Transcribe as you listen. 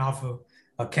off of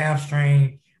a calf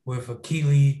strain with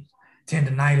Achilles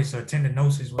tendonitis or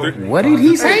tendinosis. What did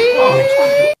he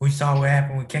say? We saw what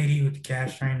happened with KD with the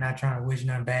calf strain. Not trying to wish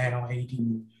nothing bad on AD.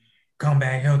 Come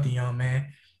back healthy, young man,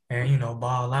 and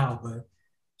ball out. But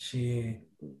shit,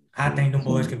 I think them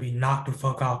boys could be knocked the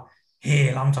fuck off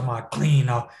head. I'm talking about clean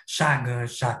off shotgun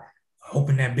shot.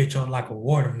 Open that bitch up like a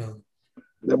watermelon.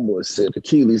 That boy said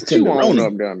Achilles What you on tendonocious.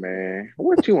 up there, man?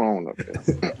 What you on up there?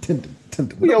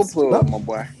 Who your plug, my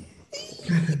boy?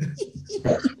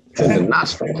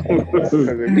 Tendonocious. Because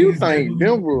if you think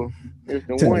Denver is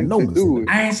the one to do it,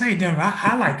 I ain't say Denver.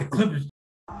 I like the Clippers.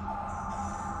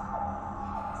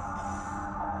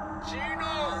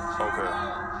 Okay.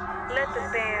 Let the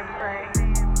band play.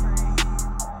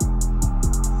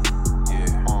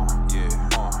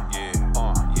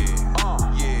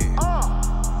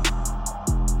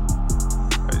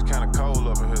 It's kind of cold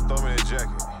up in here. Throw me that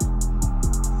jacket.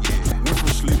 Yeah. Went from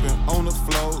sleeping on the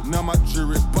floor. Now my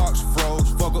jewelry box froze.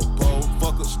 Fuck a bowl,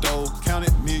 fuck a stove.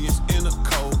 Counted millions in a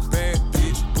cold. Bad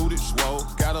bitch, booty swole.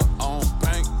 Got her on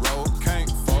bankroll.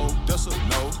 Can't fold. That's a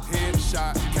no.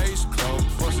 Headshot, case closed.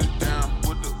 Bust it down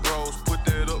with the bros. Put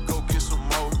that up, go get some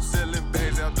more. Selling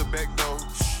bags out the back door.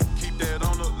 Shh, keep that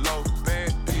on the low.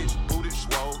 Bad bitch, booty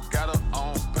swole. Got her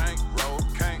on bankroll.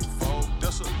 Can't fold.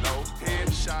 That's a no.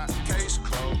 Headshot, case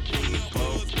closed.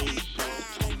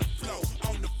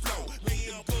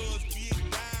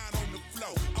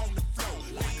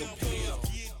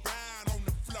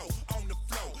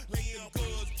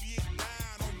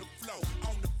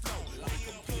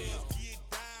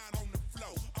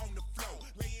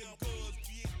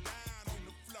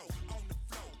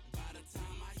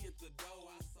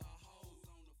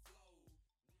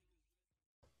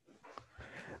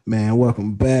 Man,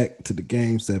 welcome back to the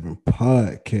Game 7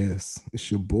 podcast.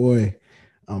 It's your boy.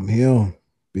 I'm him,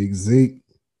 Big Zeke.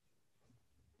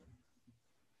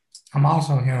 I'm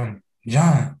also him,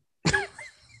 John.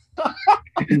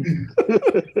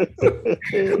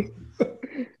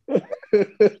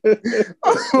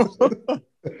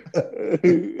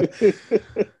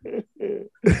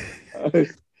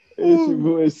 It's your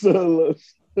boy Solo.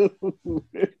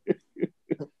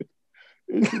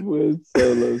 It's your boy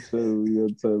Solo. So we gonna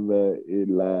talk about it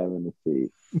live in the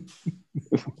feed.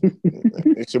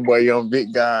 it's your boy Young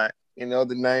Big Guy. And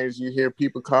other names you hear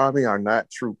people call me are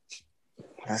not true.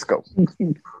 Let's go.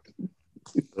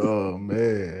 Oh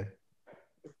man.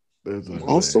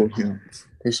 Also him.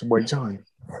 It's your boy John.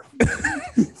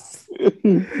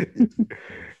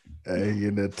 Hey,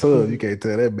 in that tub, you can't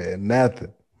tell that man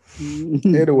nothing.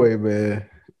 Anyway, man,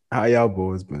 how y'all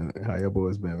boys been?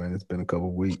 Man? It's been a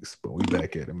couple weeks, but we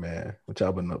back at it, man. What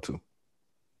y'all been up to?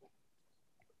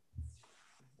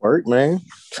 Work, man.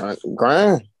 Trying to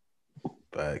grind.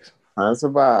 Facts. Trying to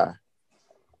survive.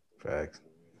 Facts.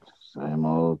 Same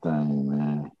old thing,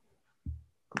 man.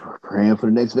 Praying for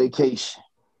the next vacation.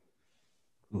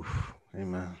 Oof.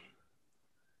 Amen.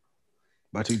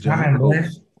 About you, I'm John?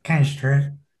 blessed. Can't stress.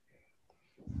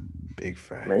 Big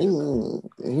fact. Man, you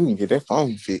need to get that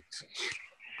phone fixed.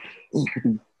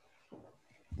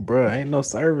 Bruh, ain't no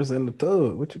service in the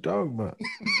tub. What you talking about?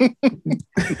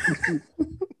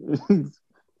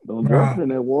 Don't drop it in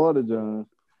that water, John.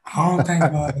 I don't think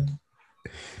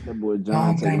That boy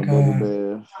John taking a bubble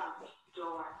bath.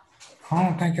 I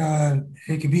don't think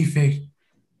it could be fixed.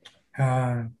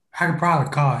 I could probably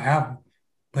call Apple,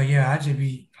 but yeah, I just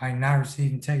be like not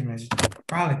receiving text messages.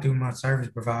 Probably through my service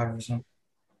provider or something.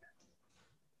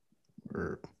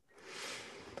 All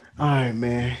right,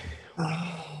 man.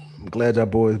 I'm glad y'all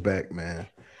boys back, man.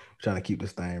 Trying to keep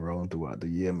this thing rolling throughout the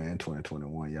year, man.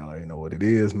 2021, y'all already know what it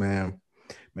is, man.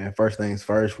 Man, first things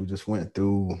first, we just went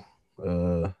through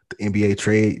the NBA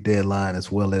trade deadline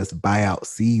as well as buyout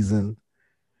season.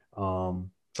 So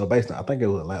based on, I think it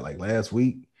was like last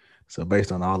week. So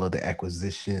based on all of the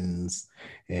acquisitions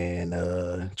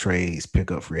and trades,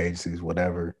 pickup free agencies,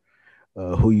 whatever,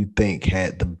 who you think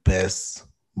had the best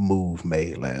move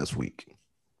made last week?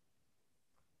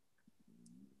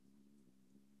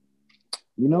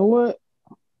 You know what?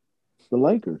 The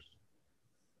Lakers.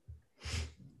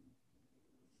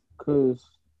 Because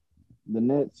the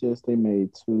Nets, yes, they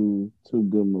made two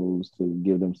good moves to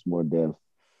give them some more depth.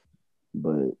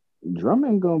 But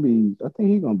Drummond gonna be, I think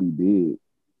he's gonna be big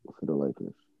for the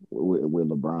Lakers with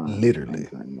LeBron. Literally.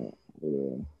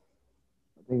 Yeah.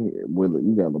 I think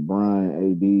you got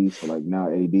LeBron, AD, so like now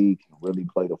AD can really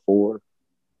play the four,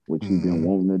 which he's been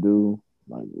wanting to do.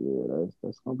 Like, yeah,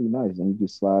 that's gonna be nice. And you can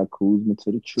slide Kuzma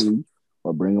to the tree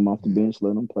or bring him off the bench,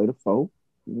 let him play the four.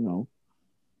 You know.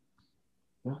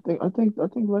 I think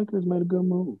Lakers made a good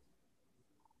move.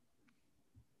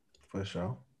 For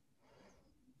sure.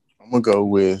 I'm gonna go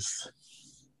with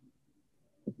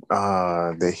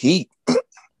the Heat.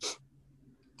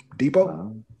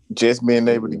 Depot. Just being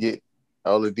able to get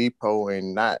Oladipo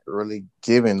and not really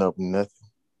giving up nothing.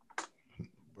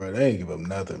 Bro, they ain't give up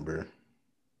nothing, bro.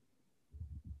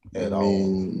 At all.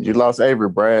 You lost Avery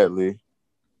Bradley,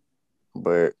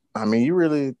 but I mean, you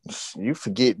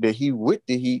forget that he with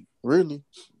the Heat, really,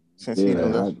 since he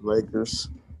done left the Lakers.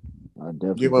 I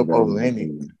definitely give up forgot over about any.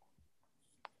 him.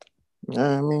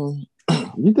 I mean,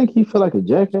 you think he feel like a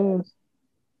jackass?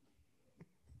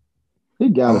 He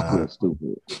gotta feel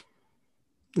stupid.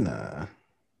 Nah.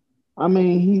 I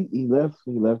mean, he left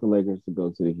the Lakers to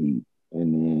go to the Heat,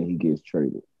 and then he gets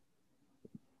traded.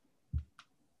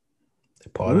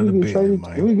 Part of the business,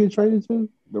 man. Did we get traded to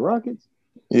the Rockets?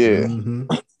 Yeah. Mm-hmm.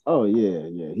 Oh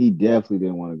yeah. He definitely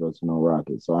didn't want to go to no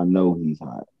Rockets, so I know he's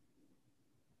hot.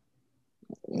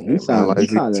 He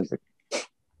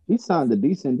signed a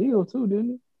decent deal too,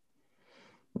 didn't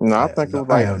he? No, I think it was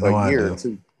like a year or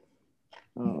two.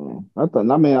 Oh, I thought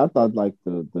like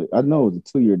the I know it was a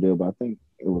 2-year deal, but I think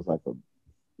it was like a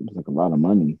lot of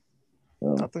money.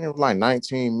 So. I think it was like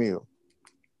 19 mil.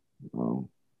 Oh,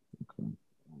 okay.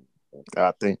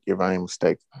 I think if I ain't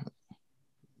mistaken.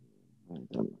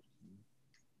 What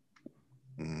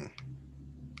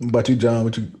about you, John?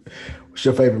 What's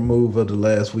your favorite move of the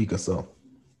last week or so?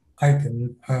 Like a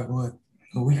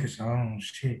week or so. Oh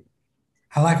shit!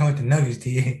 I like what the Nuggets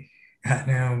did.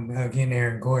 Goddamn, getting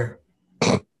Aaron Gordon.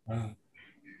 I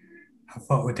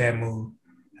fuck with that move.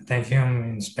 I think him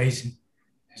and spacing,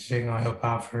 that shit gonna help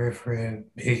out for a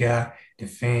big guy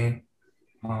defend.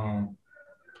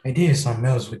 They did something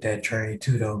else with that trade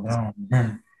too, though. But I don't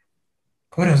remember.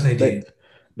 What else they did?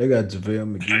 They got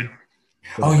JaVale McGee.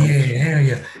 Oh yeah, hell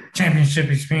yeah! Championship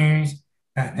experience.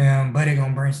 Goddamn, Buddy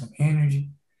gonna bring some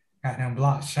energy. Goddamn,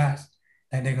 block shots.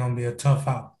 Think they're gonna be a tough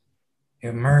out.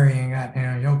 If Murray and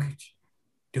goddamn Jokic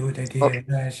do what they did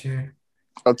last year.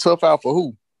 A tough out for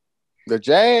who? The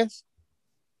Jazz?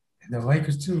 The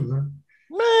Lakers too, bro.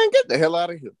 Man, get the hell out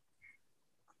of here.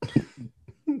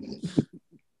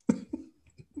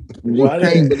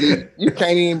 You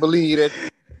can't even believe that.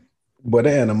 But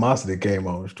the animosity came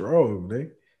on strong,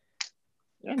 they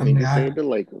said the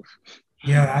Lakers.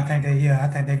 Yeah, I think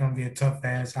they're gonna be a tough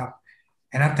ass out.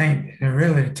 And I think they're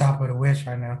really the top of the West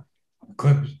right now.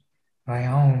 Clippers.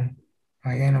 Ain't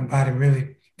nobody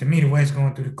really. To me, the West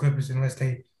going through the Clippers unless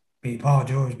they beat Paul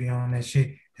George beyond that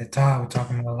shit that Todd was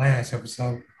talking about last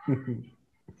episode. And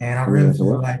I really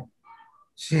feel like,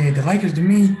 shit, the Lakers to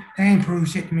me, they ain't proved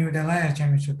shit to me with that last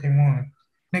championship they won.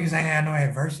 Niggas ain't had no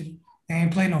adversity. They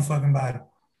ain't play no fucking body.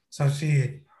 So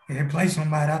shit, if they play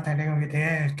somebody, I think they're gonna get their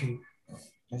ass kicked.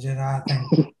 That's just how I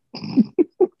think.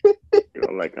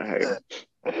 Like I hate.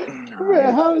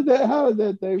 Man, how is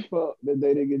that their fault that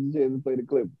they didn't get the chance to play the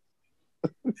Clippers?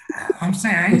 I'm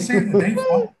saying I ain't saying they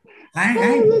fault.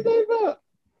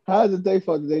 How is it their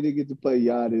fault that they didn't get to play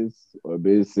Giannis or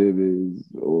Ben Simmons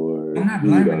or I'm not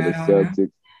blaming the that on Celtics?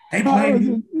 them. They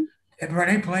played. Bro,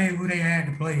 they played who they had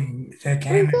to play. That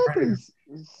came in front of them.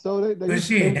 So they But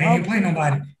shit, they ain't play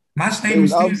nobody. My statement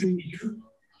still be true.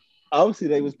 Obviously,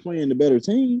 they was playing the better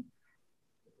team.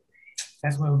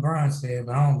 That's what LeBron said,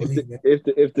 but I don't believe that. If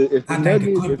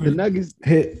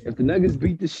the Nuggets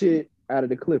beat the shit out of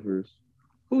the Clippers,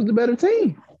 who's the better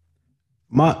team?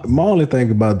 My only thing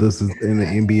about this is in the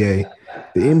NBA.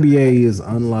 The NBA is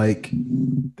unlike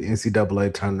the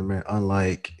NCAA tournament,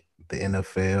 unlike the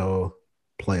NFL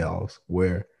playoffs,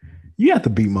 where you have to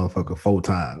beat motherfucker 4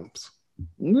 times.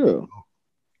 Yeah.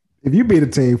 If you beat a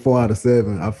team 4 out of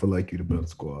 7, I feel like you're the better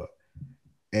squad.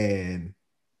 And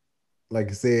like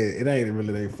I said, it ain't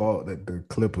really their fault that the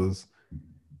Clippers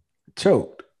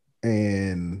choked.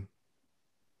 And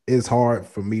it's hard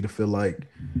for me to feel like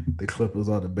the Clippers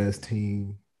are the best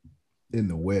team in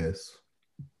the West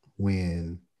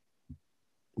when,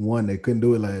 one, they couldn't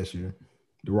do it last year.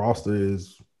 The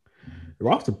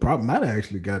roster probably might have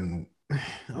actually gotten, I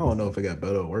don't know if it got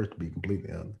better or worse, to be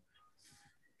completely honest.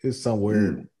 It's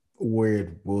somewhere where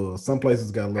it was. Some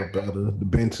places got a little better. The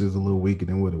bench is a little weaker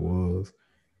than what it was.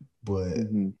 But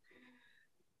I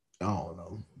don't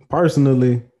know.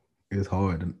 Personally, it's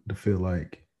hard to feel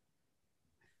like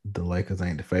the Lakers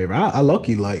ain't the favorite. I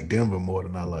low-key like Denver more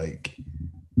than I like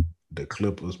the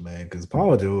Clippers, man, because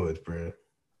Paul George, bro,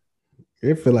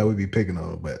 it feel like we be picking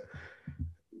on him, but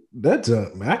that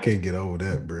jump, man, I can't get over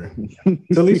that, bro.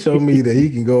 Until he showed me that he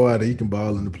can go out and he can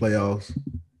ball in the playoffs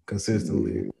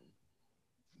consistently,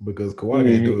 because Kawhi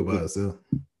can't do it by himself.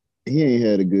 He ain't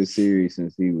had a good series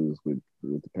since he was with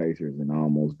the Pacers and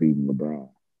almost beating LeBron.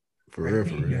 For real.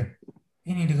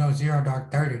 He need to go 0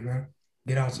 dark 30, bro.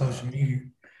 Get off social media.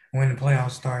 when the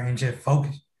playoffs start and just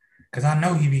focus. Because I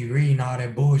know he be reading all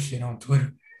that bullshit on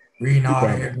Twitter, reading He all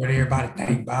probably that, what everybody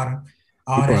think about him, he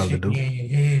all that probably shit do. be in your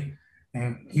head.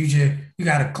 And you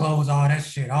got to close all that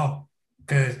shit off.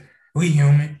 Because we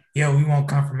human. Yeah, we want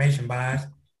confirmation bias.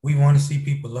 We want to see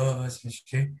people love us and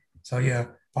shit. So yeah,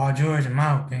 Paul George, in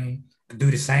my opinion, could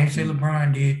do the same shit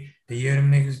LeBron did the year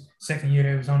them niggas, second year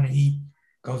they was on the Heat.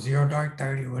 Go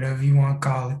 0-30, whatever you want to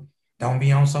call it. Don't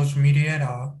be on social media at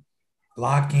all.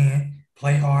 Lock in,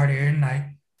 play hard every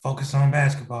night, focus on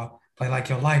basketball, play like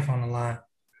your life on the line.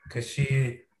 Cause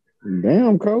shit,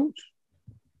 Damn, coach.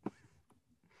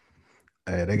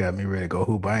 Hey, they got me ready to go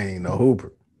hoop. I ain't even no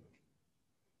hooper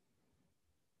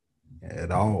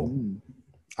at all.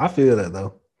 I feel that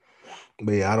though.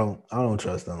 But yeah, I don't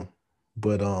trust them.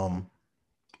 But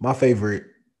my favorite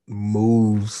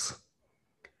moves,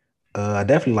 I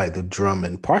definitely like the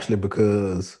drumming, partially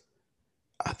because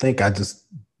I think I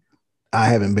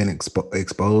haven't been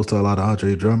exposed to a lot of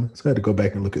Andre Drummond. So I had to go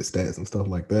back and look at stats and stuff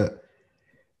like that.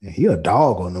 And he a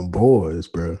dog on them boys,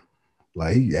 bro.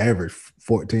 Like he averaged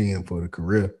 14 for the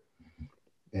career.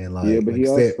 And Yeah, but like he you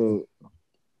said, also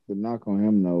the knock on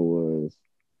him though was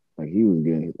like he was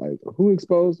getting like who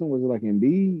exposed him? Was it like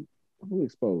Embiid? Who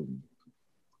exposed him?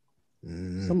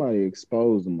 Somebody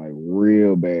exposed him like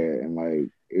real bad, and like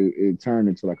it turned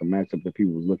into like a matchup that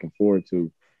people was looking forward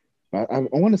to. I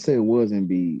want to say it was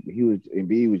Embiid.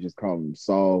 Embiid was just calling him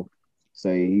soft,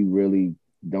 say he really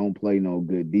don't play no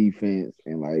good defense,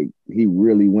 and like he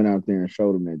really went out there and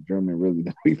showed him that Drummond really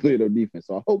don't play no defense.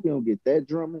 So I hope he don't get that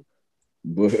Drummond.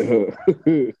 But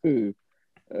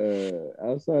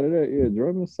outside of that, yeah,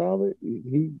 Drummond's solid.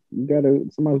 He got to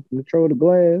somebody control the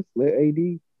glass, let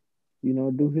AD,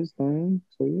 do his thing.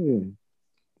 So yeah,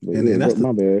 but yeah, and that's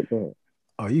my bad. Go ahead.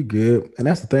 Oh, you good? And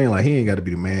that's the thing. Like he ain't got to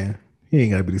be the man. He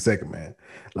ain't got to be the second man.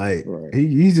 Like Right.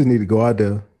 he just need to go out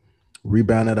there,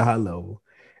 rebound at a high level,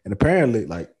 and apparently,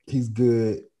 like he's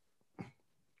good.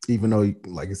 Even though,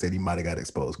 like I said, he might have got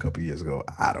exposed a couple years ago.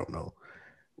 I don't know,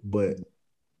 but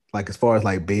like as far as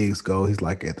like bigs go, he's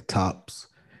like at the tops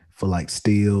for like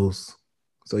steals.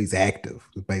 So he's active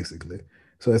basically.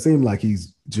 So it seemed like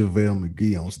he's JaVale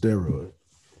McGee on steroid.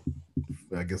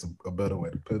 I guess a better way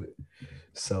to put it.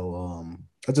 So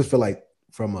I just feel like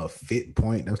from a fit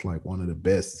point, that's like one of the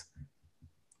best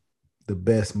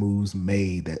moves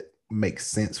made that makes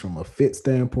sense from a fit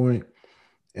standpoint,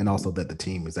 and also that the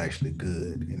team is actually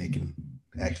good and it can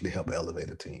actually help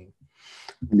elevate a team.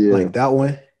 Yeah. Like that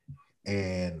one.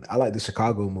 And I like the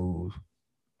Chicago move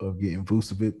of getting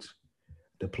Vucevic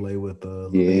to play with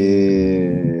LaVine.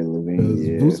 Yeah, LaVine.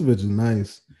 Yeah. Vucevic is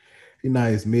nice. He's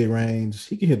nice mid-range.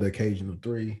 He can hit the occasional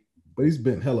three, but he's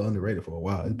been hella underrated for a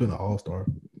while. He's been an all-star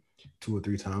 2 or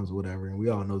 3 times or whatever. And we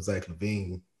all know Zach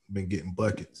LaVine been getting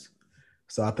buckets.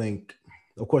 So I think,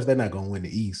 of course, they're not going to win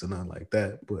the East or nothing like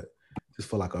that, but just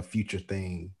for like a future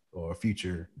thing or a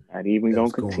future not even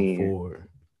going to going continue forward.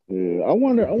 Yeah, I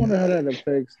wonder how that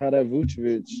Vucevic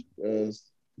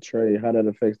trade, how that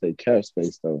affects their cap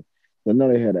space though. I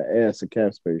know they had an ass of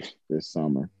cap space this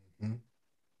summer,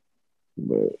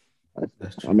 but I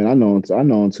mean, I know on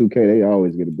 2K they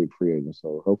always get a big free agent,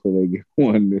 so hopefully they get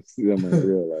one this summer in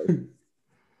real life.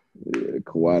 Yeah,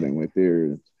 Kawhi done went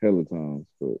there hella times,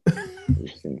 but we'll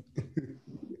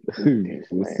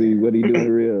see what he do in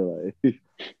real life.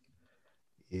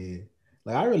 Yeah.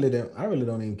 Like I really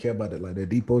don't even care about that like that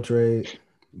Depot trade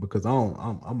because I'm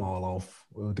all off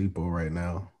Depot right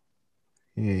now.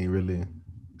 He ain't really.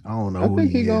 I don't know who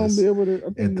he is. Gonna be able to. I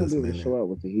think he's gonna be able to show out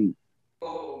with the Heat.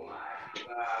 oh my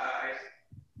God.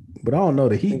 But I don't know.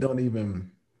 The Heat don't even.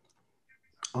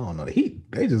 I don't know. The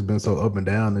Heat, they just been so up and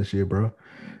down this year, bro.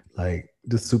 Like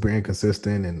just super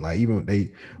inconsistent, and like even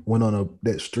they went on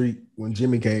that streak when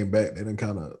Jimmy came back. They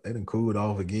done cooled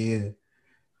off again.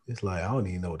 It's like I don't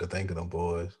even know what to think of them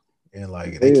boys. And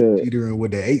like they keep teetering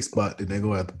with the 8 spot, then they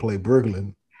go have to play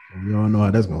Brooklyn. And we all know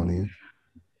how that's going in.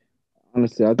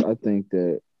 Honestly, I think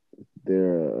that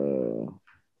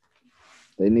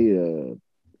they need a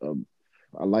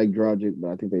I like Dragic,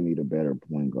 but I think they need a better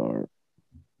point guard.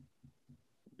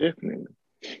 Definitely.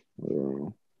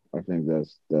 I think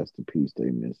that's the piece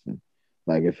they missing.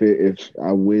 Like if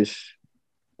I wish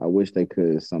they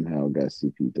could somehow got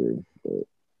CP3, but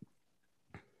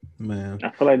man,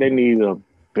 I feel like they need a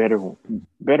better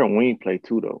wing play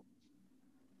too, though.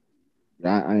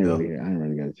 I ain't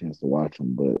really got a chance to watch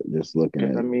them, but just looking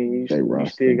at you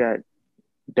still got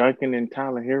Duncan and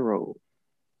Tyler Hero.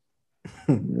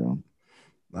 Yeah,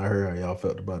 I heard how y'all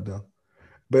felt about them,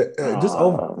 but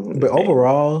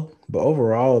overall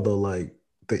though, like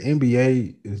the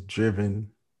NBA is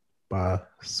driven by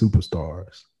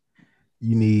superstars,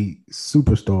 you need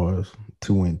superstars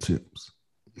to win chips.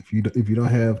 If you don't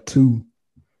have two,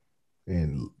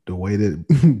 and the way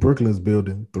that Brooklyn's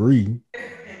building three,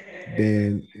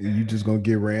 then you just gonna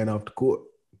get ran off the court.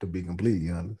 To be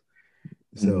completely honest,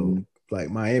 so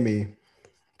like Miami,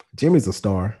 Jimmy's a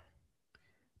star,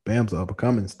 Bam's an up and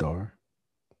coming star,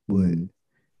 but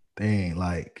they ain't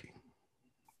like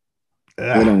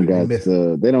they don't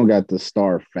got the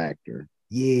star factor.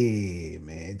 Yeah,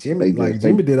 man. Jimmy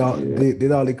did all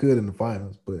he could in the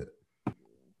finals, but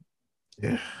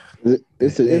yeah.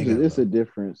 It's a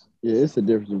difference. Yeah, it's a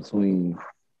difference between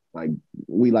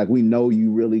we know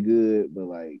you really good, but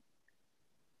like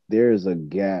there's a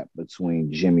gap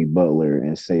between Jimmy Butler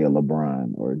and say a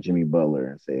LeBron, or Jimmy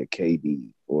Butler and say a KD,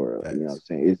 or you know what I'm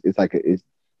saying? It's like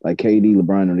KD,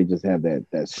 LeBron, and they just have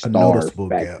that star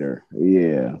factor. Gap.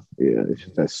 Yeah. It's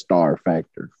just that star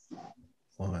factor.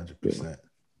 100%.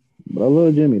 But I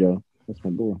love Jimmy though. That's my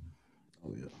boy.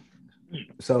 Oh yeah.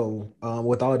 So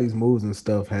with all these moves and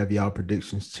stuff, have y'all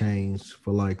predictions changed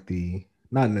for like the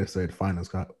not necessarily the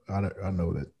finals? I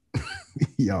know that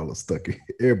y'all are stuck.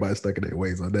 Everybody's stuck in their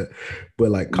ways on that.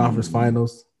 But like conference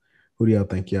finals, who do y'all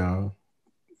think y'all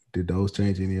did those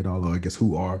change any at all? Or I guess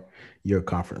who are your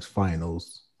conference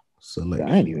finals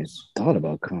selections? I ain't even thought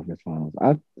about conference finals.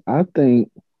 I think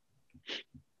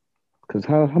because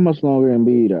how much longer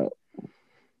Embiid out?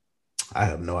 I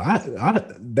have no. I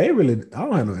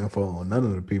don't have no info on none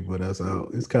of the people that's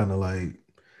out. It's kind of like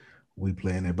we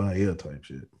playing it by ear type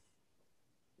shit.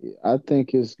 Yeah, I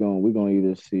think we're gonna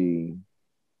either see.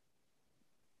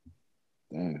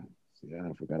 Damn, see,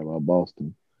 I forgot about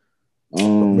Boston.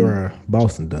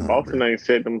 Boston done. Boston ain't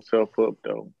set themselves up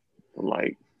though.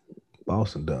 Like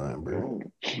Boston done, bro.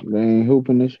 They ain't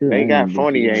hooping this year. They got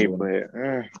Fournier, but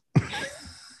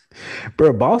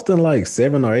bro, Boston like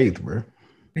 7th or 8th, bro.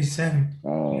 They 7.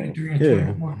 Oh, yeah.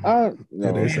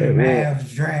 They said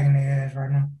Mavs dragging their ass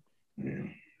right now. Yeah.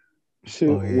 Shit,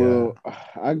 well,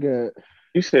 I got.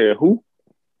 You said who?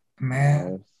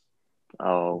 Mavs.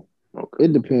 Oh, okay.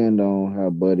 It depends on how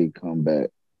Buddy come back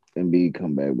and B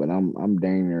come back, but I'm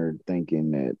dang near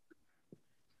thinking that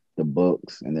the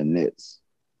Bucks and the Nets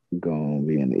gonna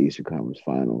be in the Eastern Conference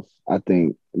Finals. I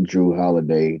think Drew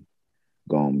Holiday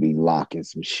gonna be locking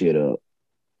some shit up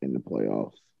in the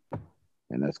playoffs,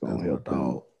 and that's gonna help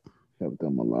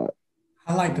them a lot.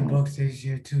 I like the Bucks this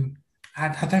year too. I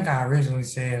think I originally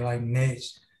said like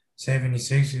Nets,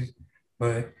 76ers,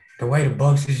 but the way the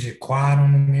Bucks is just quiet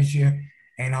on them this year,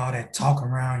 ain't all that talk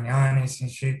around Giannis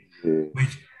and shit,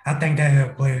 which I think that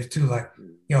help players too. Like,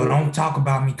 don't talk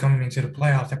about me coming into the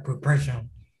playoffs. That put pressure on me.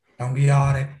 Don't be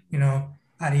all that,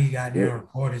 how these goddamn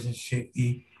reporters and shit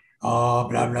be, blah,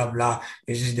 blah, blah.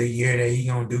 This is the year that he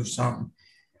gonna do something.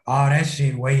 All that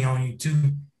shit weigh on you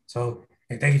too. So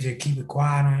if they could just keep it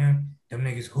quiet on him, them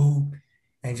niggas hoop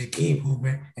and just keep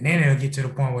hooping, and then they'll get to the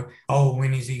point where,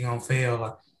 when is he gonna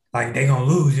fail? Like they gonna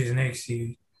lose his next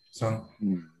season. So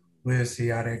we'll see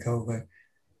how that goes. But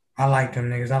I like them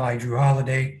niggas. I like Drew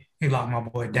Holiday. He locked my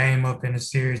boy Dame up in the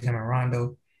series, him and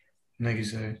Rondo.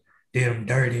 Niggas did him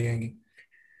dirty and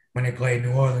when they played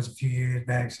New Orleans a few years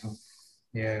back. So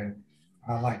yeah,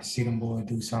 I like to see them boys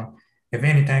do something. If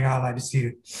anything, I like to see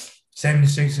the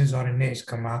 76ers or the Nets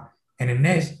come out. And the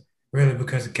Nets, really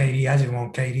because of KD, I just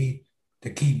want KD to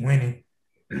keep winning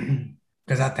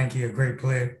because I think he's a great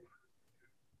player.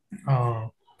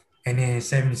 And then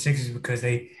 76ers because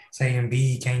they say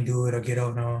Embiid can't do it or get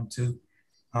over on him too.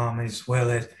 As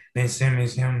well as Ben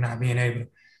Simmons, him not being able to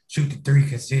shoot the three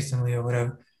consistently or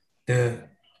whatever, to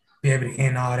be able to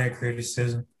end all that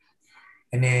criticism.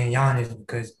 And then Giannis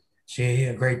because he's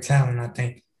a great talent. I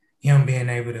think him being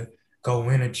able to go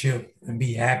win a chip and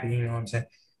be happy, you know what I'm saying,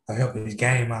 will help his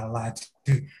game out a lot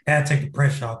too. That'll take the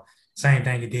pressure off. Same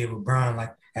thing he did with Bron,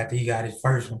 like after he got his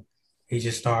first one. He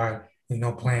just started,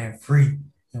 playing free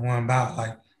and one about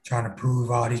like trying to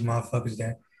prove all these motherfuckers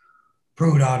that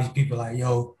prove to all these people like,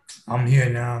 yo, I'm here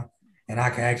now and I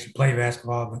can actually play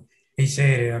basketball. But he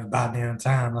said it about damn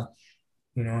time, like,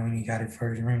 when he got his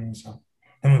first ring. So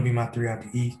that would be my 3 out the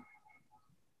East.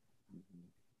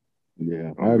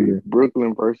 Yeah, I agree.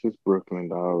 Brooklyn versus Brooklyn,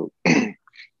 dog.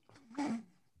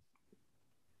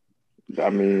 I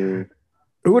mean,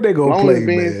 who they gonna play,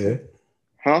 man?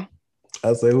 Huh?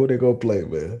 I say, who they gonna play,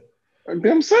 man?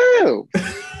 Themselves.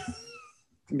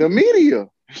 The media.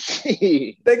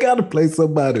 They gotta play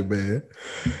somebody, man.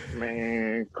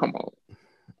 Man, come on.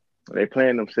 They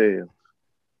playing themselves.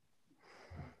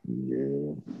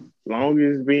 Yeah. As long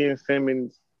as Ben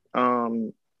Simmons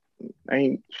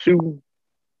ain't shooting,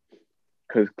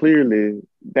 because clearly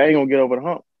they ain't gonna get over the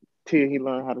hump till he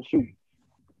learn how to shoot.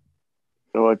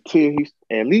 Or till he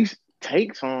at least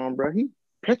takes on, bro. He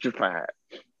petrified.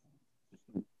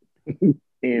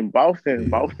 In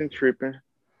Boston tripping.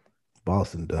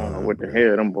 Boston I don't know done, what the bro.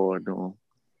 hell them boys doing.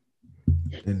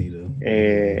 They need a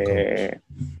coach.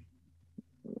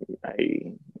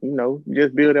 Hey,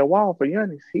 just build that wall for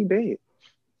Giannis. He dead.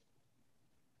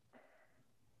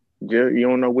 Just you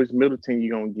don't know which Middleton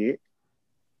you gonna get.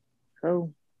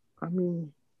 So, I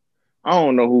mean, I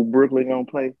don't know who Brooklyn gonna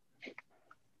play,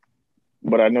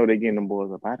 but I know they getting them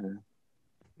boys up out of there.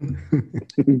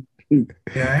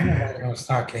 Yeah, ain't nobody gonna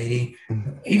stop KD.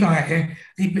 He gonna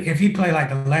if he play like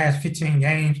the last 15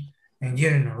 games and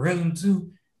get in the rhythm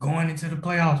too, going into the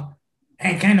playoffs,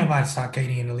 can't nobody stop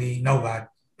KD in the league. Nobody.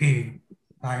 Period.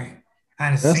 Like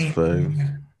I done That's seen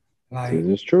fair. like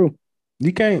It's true.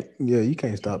 You can't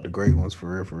stop the great ones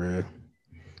for real, for real.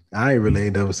 I ain't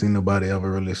never seen nobody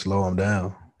ever really slow him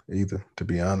down either, to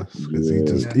be honest.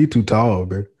 Because Yeah. he too tall,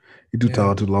 bro. He too Yeah.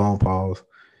 tall, too long pause.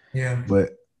 Yeah.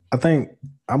 But I think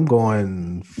I'm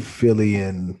going Philly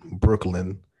and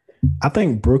Brooklyn. I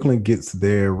think Brooklyn gets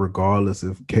there regardless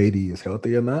if KD is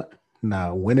healthy or not.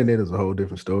 Now, winning it is a whole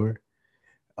different story.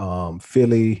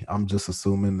 Philly, I'm just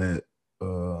assuming that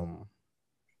Joel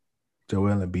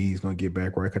Embiid is going to get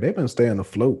back right because they've been staying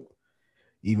afloat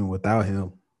even without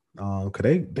him.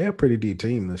 Because they're a pretty deep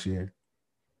team this year.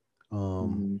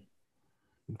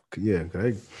 Yeah,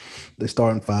 they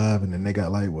starting 5, and then they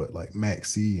got like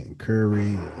Maxey and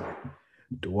Curry and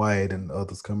Dwight and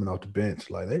others coming off the bench.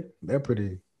 Like they're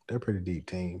pretty deep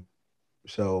team.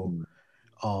 So,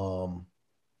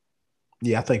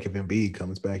 yeah, I think if Embiid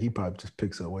comes back, he probably just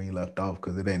picks up where he left off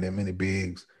because it ain't that many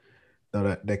bigs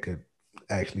that could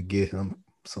actually get him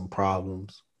some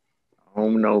problems. I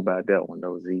don't know about that one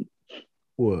though, Z.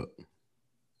 What?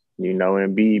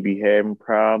 Embiid be having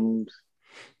problems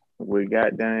with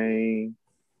goddamn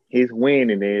his win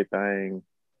and everything,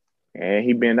 and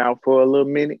he been out for a little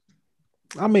minute.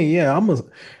 I mean, yeah, I'm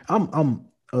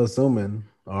assuming,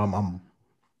 I'm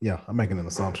making an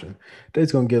assumption that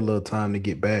he's gonna get a little time to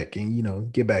get back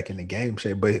and get back in the game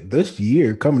shape. But this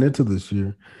year, coming into this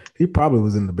year, he probably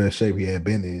was in the best shape he had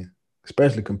been in,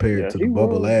 especially compared to the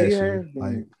bubble last year.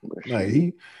 When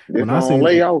I seen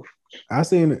layoff. I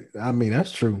mean,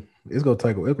 that's true. It's gonna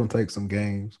take some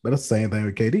games, but that's the same thing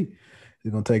with KD.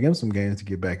 It's gonna take him some games to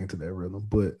get back into that rhythm.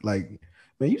 But man,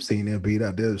 you've seen him beat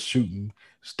out there shooting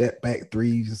step back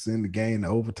threes in the game, the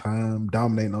overtime,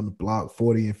 dominating on the block,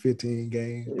 40 and 15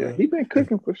 games. Yeah, he been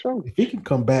cooking for sure. If he can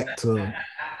get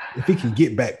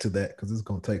back to that, because it's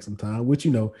gonna take some time. Which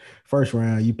first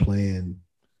round you playing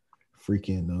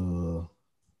freaking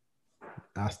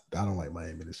I don't like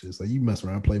Miami this year. So you mess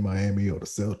around, play Miami or the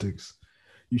Celtics,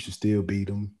 you should still beat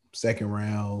them. Second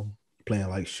round, playing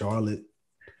like Charlotte, you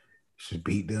should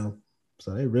beat them.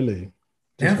 So they really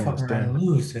they're fucking around to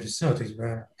lose to the Celtics,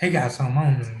 bro. They got something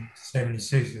on them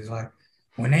 76ers. Like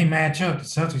when they match up, the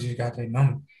Celtics just got their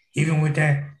number. Even with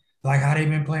that, like how they've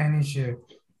been playing this year,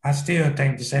 I still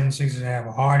think the 76ers have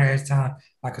a hard ass time,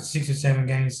 like a 6 or 7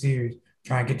 game series,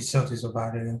 trying to get the Celtics up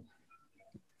out of there.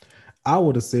 I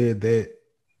would have said that,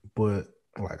 but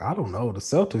I don't know. The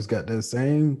Celtics got that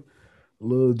same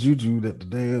little juju that the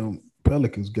damn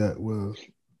Pelicans got. Well,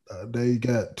 they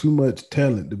got too much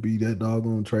talent to be that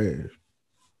doggone trash.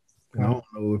 And I don't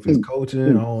know if it's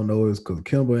coaching. I don't know if it's because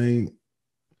Kemba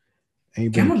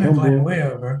ain't been been playing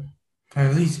well, bro.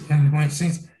 At least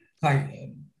since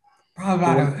probably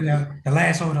about the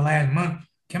last month,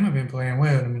 Kemba been playing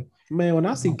well to me. Man, when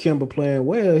I see Kemba playing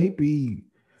well, he be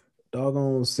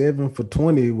doggone 7 for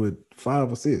 20 with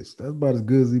 5 assists. That's about as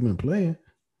good as he been playing.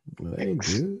 Well, that ain't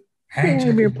good. He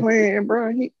ain't been playing,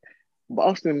 bro.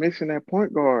 Boston missing that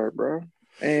point guard, bro.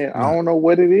 And I don't know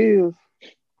what it is.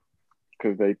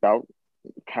 Because they thought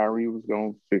Kyrie was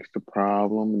going to fix the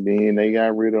problem. And then they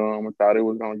got rid of him and thought it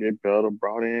was going to get better.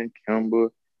 Brought in Kemba.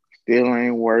 Still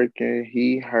ain't working.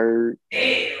 He hurt.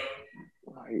 They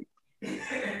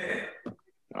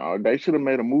should have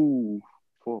made a move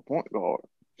for a point guard.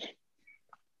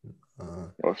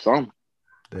 Or something.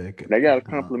 They got to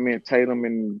compliment Tatum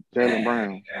and Jaylen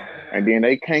Brown. And then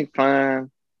they can't find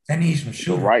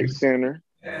the right center.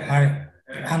 I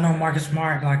know Marcus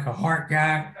Smart like a heart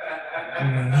guy.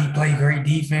 He played great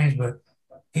defense, but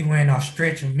he went off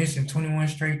stretch of missing 21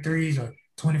 straight threes or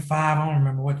 25. I don't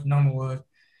remember what the number was.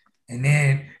 And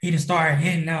then he just started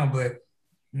hitting out, but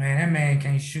man, that man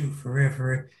can't shoot for real,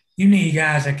 for real. You need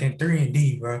guys that can 3 and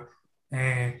D, bro,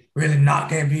 and really knock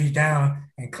that bitch down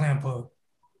and clamp up.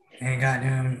 And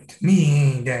goddamn, to me, he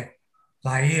ain't that.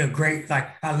 Like, he a great,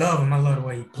 I love him. I love the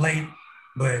way he played,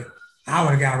 but I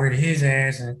would have got rid of his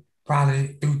ass and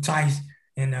probably threw Tice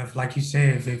in the, like you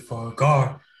said, for a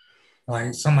guard.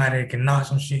 like somebody that can knock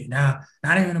some shit down.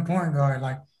 Not even a point guard,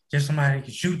 like just somebody that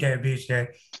can shoot that bitch. That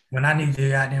when I need to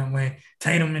goddamn when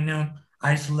Tatum and them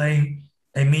isolate,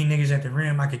 they meet niggas at the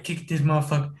rim. I could kick this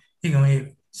motherfucker. He gonna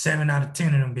hit 7 out of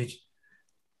 10 of them bitches.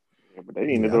 Yeah, but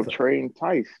they ended up trading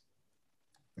Tice.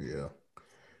 Yeah.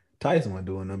 Tyson wasn't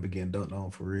doing nothing but getting dunked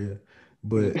on for real.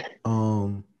 But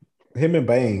him and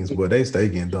Baines, but they stay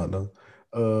getting dunked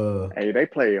on. Hey, they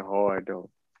play hard though.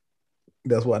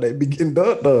 That's why they be getting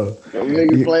dunked on. Them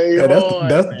niggas play hard.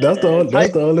 That's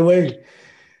the only way.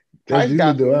 Tice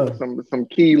got some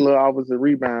key little offensive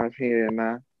rebounds here and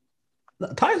now.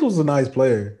 Tice was a nice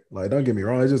player. Like, don't get me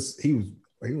wrong. It's just he was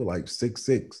like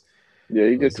 6'6". Yeah,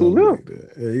 he just too little. Like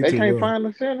yeah, they can't find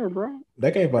the center, bro.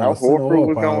 They can't find the center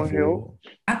or power forward.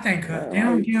 I think they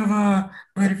don't give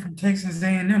Buddy from Texas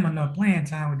A&M enough playing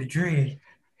time with the Dread.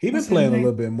 He been playing a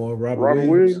little bit more. Robert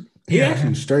Williams. He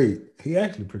actually straight. He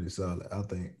actually pretty solid, I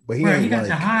think. But he got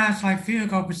the highest field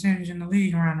goal percentage in the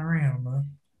league around the rim, bro.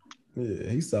 Yeah,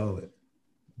 he's solid.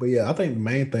 But yeah, I think the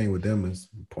main thing with them is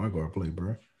point guard play,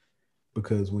 bro.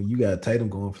 Because when you got Tatum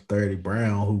going for 30,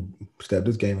 Brown, who stepped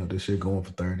this game up this shit, going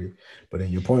for 30, but then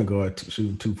your point guard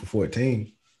shooting 2 for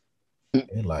 14,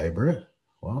 and like, bro,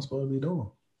 what I'm supposed to be doing?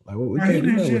 Like, we can't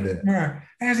do nothing with that. Bro,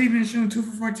 has he been shooting 2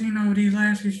 for 14 over these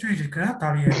last few stretches? Because I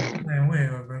thought he had been playing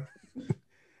well, bro.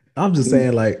 I'm just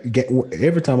saying, like,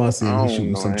 every time I see him, he's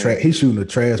shooting he's shooting a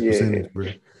trash percentage,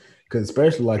 bro. Because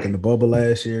especially like in the bubble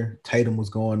last year, Tatum was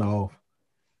going off,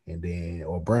 and then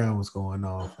Brown was going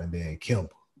off, and then Kemba.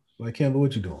 Like, Kemba,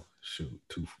 what you doing? Shoot,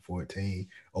 2 for 14,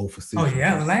 0 for 6. Oh,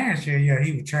 yeah, last year, yeah,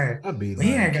 he was trash. I'd be like,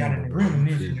 he had got in the rhythm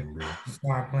this year to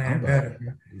start playing better,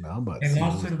 bro. No, I'm about to see. They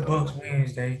lost to the Bucks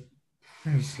Wednesday.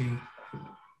 Let me see.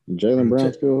 Jaylen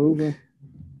Brown still hooping?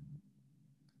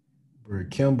 Bro,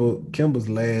 Kemba's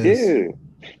last.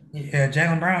 Yeah,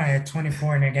 Jaylen Brown had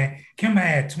 24 in that game. Kemba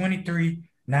had 23,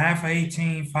 9 for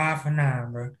 18, 5 for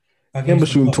 9, bro. Kemba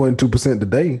shooting 22%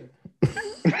 today.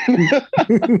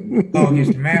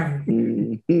 Against the Mavericks.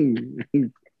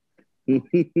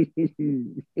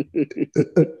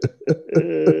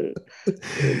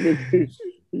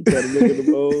 He gotta look at the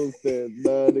bowl said,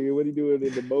 nah, nigga, what are you doing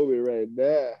in the moment right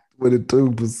now? With a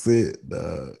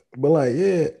 2%, but like,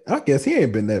 yeah, I guess he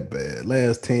ain't been that bad.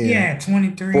 Last 10, yeah,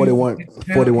 23,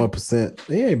 41%.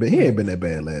 He ain't been that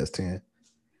bad last 10.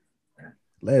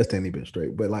 Last 10 he been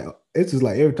straight. But like, it's just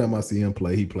like every time I see him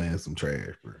play, he playing some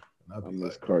trash, bro. I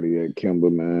miss cardiac Kemba,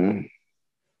 man.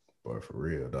 Boy, for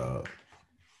real, dog.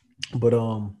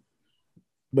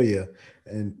 But yeah,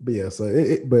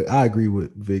 so but I agree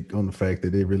with Vic on the fact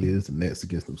that it really is the Nets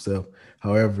against themselves.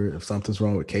 However, if something's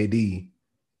wrong with KD,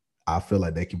 I feel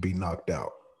like they can be knocked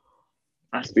out.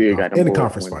 I still got them in the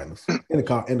conference finals. In the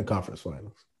conference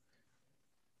finals.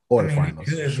 Or the finals.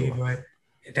 It could be, but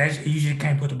you just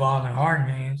can't put the ball in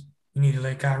Harden's hands. You need to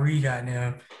let Kyrie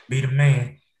goddamn be the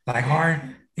man. Like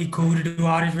Harden, he cool to do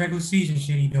all this regular season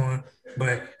shit he doing.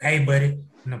 But hey, buddy,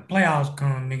 when the playoffs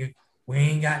come, nigga, we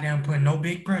ain't goddamn putting no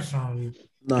big pressure on you.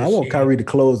 No, I want Kyrie to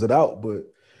close it out, but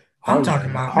I'm talking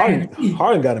about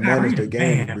Harden got to manage the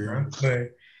game, bro.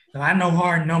 But I know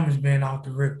Harden numbers been off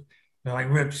the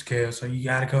rip scale, so you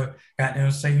gotta go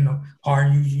goddamn say,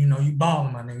 Harden, you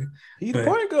balling, my nigga. He's the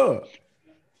point guard.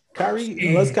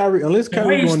 Unless Kyrie going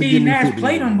to give me Nash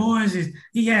play them boys is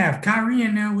he have Kyrie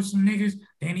in there with some niggas,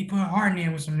 then he put Harden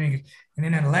in with some niggas, and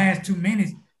then in the last 2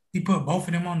 minutes he put both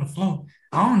of them on the floor.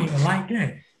 I don't even like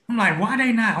that. I'm like, why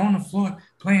they not on the floor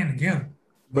playing together?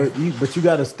 But you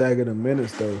got to stagger the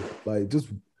minutes though. Like just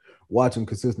watching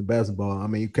consistent basketball. I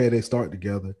mean, okay, they start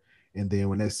together, and then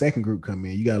when that second group come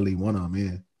in, you got to leave one of them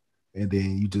in, and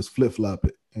then you just flip flop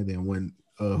it, and then when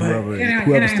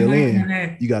whoever's still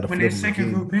in, you got to flip them. When that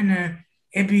second group in there,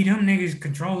 it be them niggas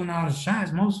controlling all the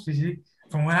shots most of it.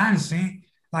 From what I've seen,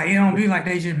 like it don't be like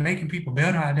they just making people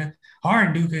better out there.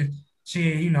 Harden do because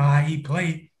shit, you know how he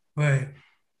played, but.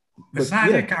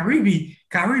 Besides that, Kyrie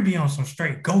be on some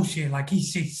straight go shit like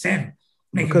he's 6'7".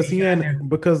 Because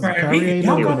Kyrie ain't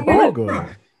never been a point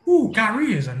guard. Ooh,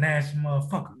 Kyrie is a nasty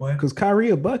motherfucker, boy. Because Kyrie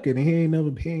a bucket and he ain't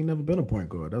never been a point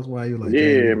guard. That's why you're like,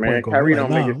 yeah, man. Kyrie don't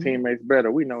make his teammates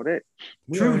better. We know that.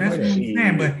 True, that's what I'm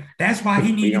saying. But that's why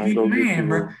he need to be the man,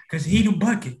 bro. Because he the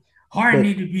bucket. Harden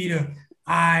need to be the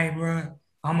bro.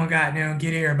 I'm gonna goddamn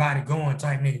get everybody going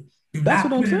type nigga. That's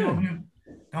what I'm saying.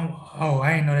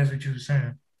 I ain't know that's what you were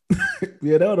saying.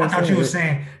 Yeah, that's what I'm saying. I thought you were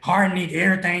saying Harden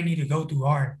everything need to go through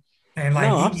Harden. And like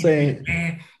I'm saying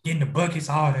man, getting the buckets,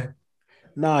 all that.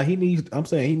 Nah, I'm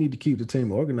saying he need to keep the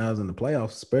team organized in the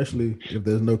playoffs, especially if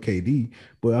there's no KD.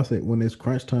 But I think when it's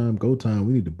crunch time, go time,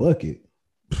 we need to bucket.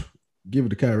 Give it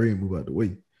to Kyrie and move out the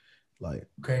way. Like,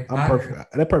 Okay, I'm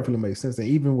perfect. That perfectly makes sense. And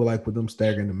even with them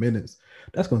staggering the minutes,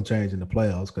 that's gonna change in the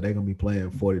playoffs because they're gonna be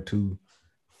playing 42,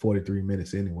 43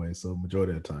 minutes anyway. So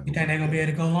majority of the time. You think they're gonna be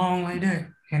able to go long like that?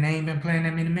 And they ain't been playing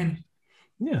that many minutes?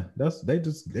 Yeah,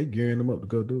 they gearing them up to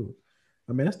go do it.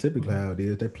 I mean, that's typically how it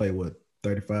is. They play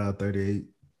 35, 38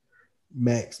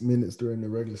 max minutes during the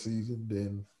regular season.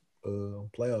 Then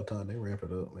playoff time, they ramp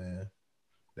it up, man.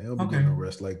 They don't be getting no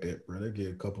rest like that, bro. They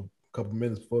get a couple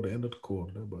minutes before the end of the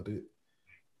quarter. That's about it.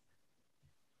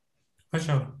 For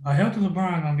sure. A healthy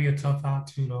LeBron gonna be a tough out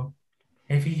too, though.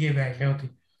 If he get back healthy.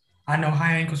 I know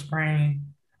high ankle sprain.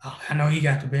 I know he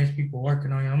got the best people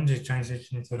working on him. I'm just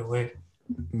transitioning to the West.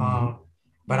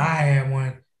 But I had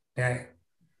one that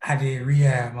I did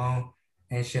rehab on,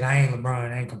 and shit. I ain't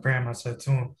LeBron. I ain't comparing myself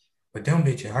to him, but them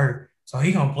bitches hurt. So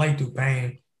he gonna play through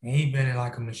pain, and he been in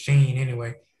like a machine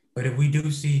anyway. But if we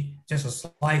do see just a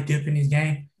slight dip in his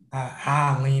game,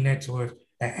 I lean that towards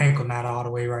that ankle not all the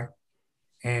way right.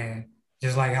 And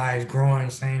just like how he's growing,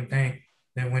 same thing.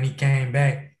 Then when he came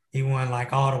back, he won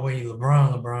like all the way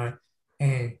LeBron.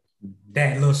 And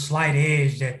that little slight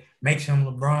edge that makes him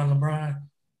LeBron,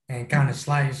 and kind of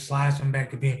slides him back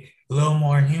to being a little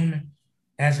more human.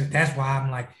 That's why I'm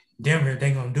like, Denver, if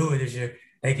they're gonna do it this year,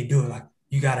 they could do it. Like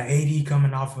you got an AD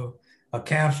coming off of a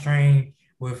calf strain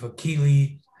with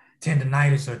Achilles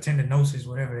tendonitis or tendinosis,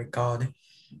 whatever they called it,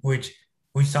 which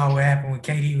we saw what happened with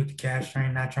KD with the calf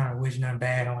strain, not trying to wish nothing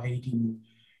bad on AD.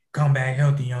 Come back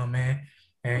healthy, young man,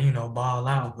 and ball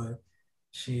out. But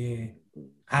shit,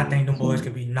 I think them boys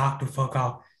could be knocked the fuck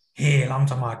off head. I'm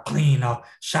talking about clean off,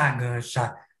 shotgun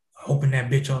shot, open that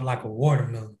bitch up like a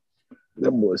watermelon. That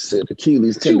boy said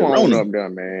Achilles Tendonocious. What you on Tendonocious. up there,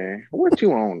 man? What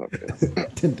you on up there?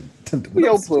 Where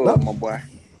your plug, my boy?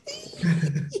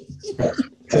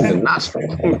 Tendonocious.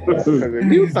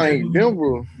 If you think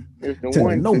Denver is the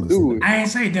one to do it, I ain't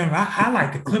say Denver. I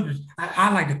like the Clippers.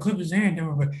 I like the Clippers and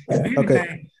Denver, but if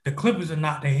anything, the Clippers will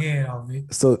knock their head off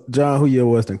it. So, John, who your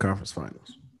Western Conference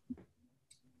Finals?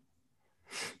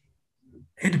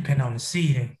 It depends on the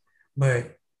seeding,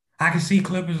 but I can see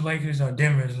Clippers, Lakers, or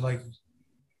Denver's Lakers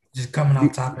just coming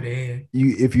off top of the head.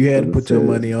 If you had to put your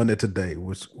money on it today,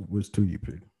 which two you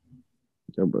pick?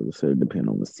 Your brother said it depend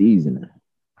on the season.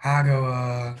 I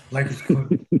go Lakers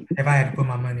Clippers if I had to put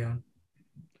my money on.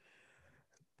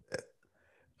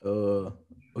 Who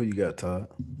you got, Todd?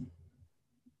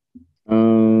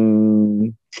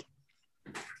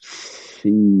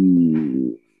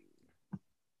 See,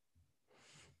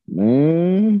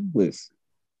 man, listen.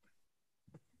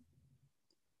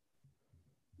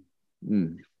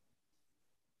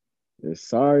 As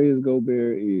sorry as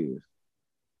Gobert is,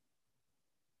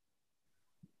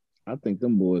 I think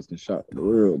them boys can shock the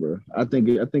world, bro. I think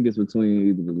it's between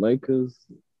either the Lakers.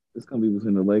 It's gonna be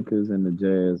between the Lakers and the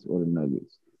Jazz or the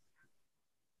Nuggets.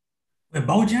 With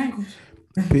Bojangles?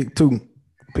 Pick two.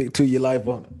 Pick two. Your life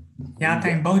on it. Yeah, I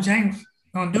think Bojangles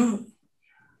gonna do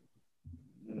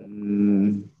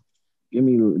it. Give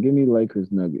me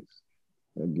Lakers Nuggets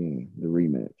again. The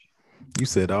rematch. You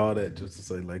said all that just to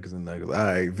say Lakers and Nuggets. All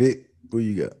right, Vic, who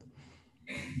you got?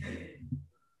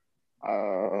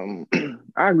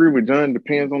 I agree with John.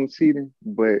 Depends on the seeding,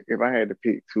 but if I had to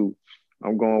pick two,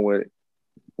 I'm going with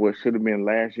what should have been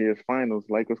last year's finals,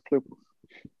 Lakers Clippers.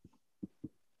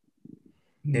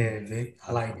 Yeah, Vic,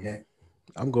 I like that.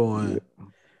 I'm going.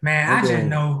 Man, I just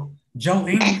know Joe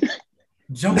Ingles.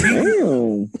 Joe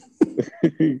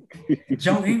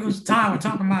Ingles, Todd, we're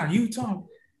talking about Utah.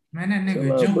 Man, that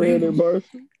nigga Joe Ingles.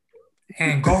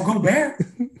 And go Bear.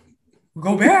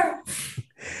 Go Bear.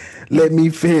 Let me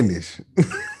finish.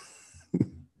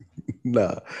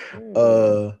 Nah.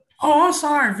 Oh, I'm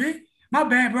sorry, Vic. My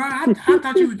bad, bro. I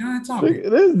thought you were done talking.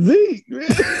 That's Zeke, man.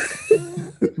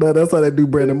 No, that's how they do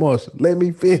Brandon Marshall. Let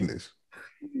me finish.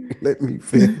 Let me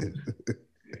finish.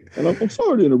 And I'm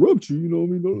sorry to interrupt you. You know what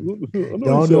I mean?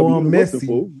 Y'all know I'm messy.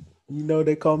 You know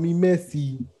they call me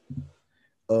messy.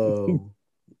 I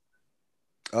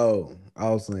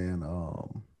was saying,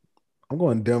 I'm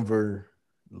going Denver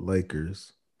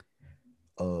Lakers.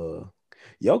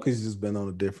 Jokic's just been on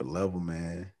a different level,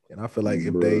 man. And I feel like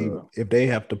if they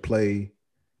have to play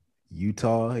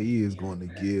Utah, he is going to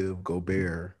give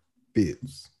Gobert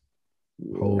fits.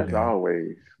 That's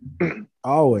always.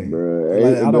 Always.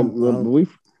 Bruh.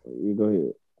 You go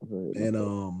ahead. And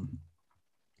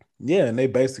and they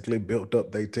basically built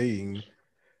up their team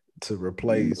to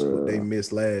replace what they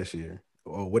missed last year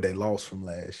or what they lost from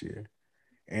last year.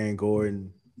 Aaron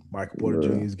Gordon, Michael Porter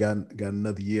Jr.'s got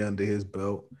another year under his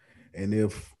belt. And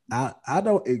if I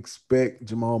don't expect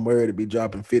Jamal Murray to be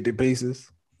dropping 50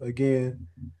 pieces again,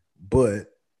 but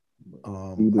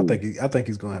I think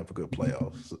he's gonna have a good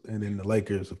playoffs. And then the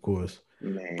Lakers, of course,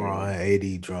 Man. Bron,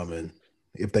 AD, Drummond,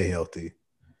 if they healthy,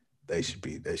 they should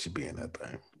be in that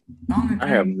thing. I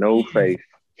have no faith.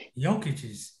 Jokic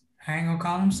is, I ain't gonna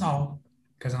call him soft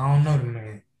because I don't know the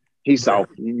man. He's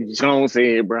soft. You just don't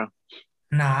say it, bro.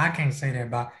 Nah, I can't say that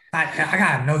about. I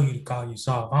gotta know you to call you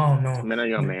soft. I don't know. Man, that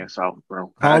young man soft,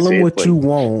 bro. Call him what you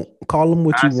want. Call him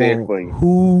what you want.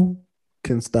 Who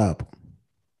can stop him?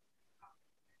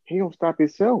 He gonna stop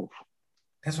himself.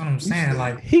 That's what I'm saying.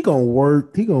 Like he gonna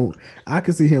work. I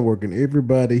can see him working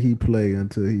everybody he play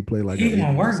until he play like he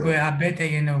gonna work, but I bet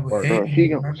they end up with he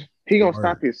gonna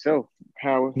stop himself.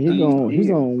 Howard. He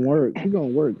gonna work. He gonna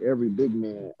work every big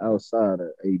man outside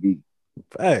of AD.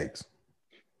 Facts.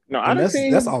 No, I done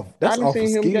seen him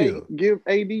skill. give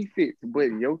AD fits, but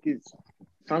Jokic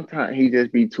sometimes he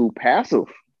just be too passive.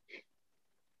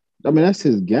 I mean, that's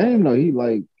his game though. He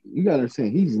like you gotta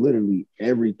understand he's literally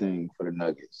everything for the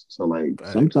Nuggets. So like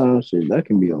sometimes shit that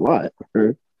can be a lot.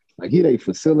 Like he they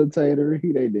facilitator,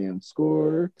 he they damn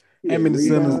scorer. How many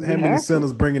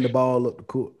centers bringing the ball up the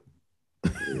court?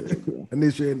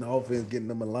 Initiating the offense, getting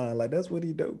them in line. Like that's what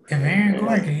he do. If Aaron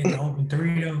Gordon can hit the open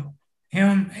three though,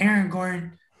 Aaron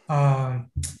Gordon,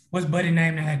 what's buddy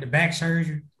name that had the back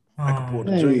surgery? Michael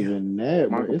Porter Jr.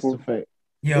 It's the fact.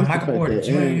 Yeah, Michael Porter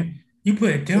Jr. You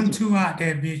put them two out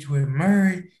there, bitch, with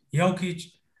Murray, Jokic,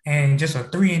 and just a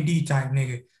 3-and-D type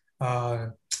nigga.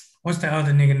 What's the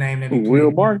other nigga name that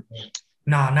Will Barton?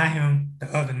 Nah, not him. The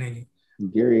other nigga.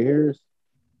 Gary Harris.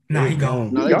 Nah, he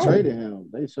gone. No, they traded him.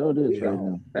 They showed this trade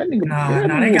him. That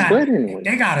nigga.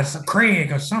 They got a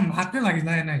Craig or something. I feel like his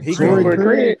last name. He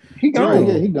gone. He gone.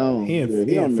 Yeah, he gone. He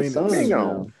on the Phoenix. Suns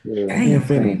now.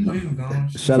 Yeah.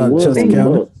 Shout out Chester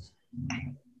County.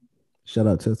 Shout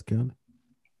out Chester County.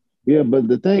 Yeah, but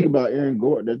the thing about Aaron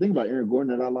Gordon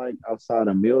that I like outside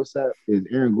of Millsap is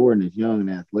Aaron Gordon is young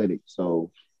and athletic. So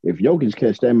if Jokic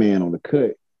catch that man on the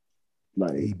cut,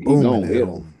 like he gonna hit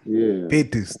him. Yeah.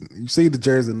 50s. You see the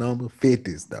jersey number?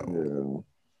 50s though.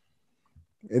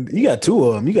 Yeah. And you got two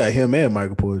of them. You got him and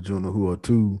Michael Porter Jr. who are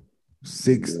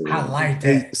 2'6". I like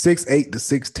that. 6'8" to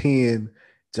 6'10",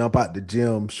 jump out the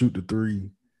gym, shoot the three.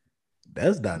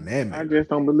 That's dynamic. I just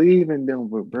don't believe in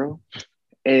Denver, bro.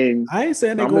 And I ain't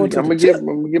saying they're I'm gonna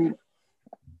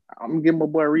give my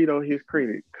boy Rito his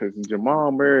credit because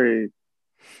Jamal Murray,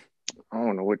 I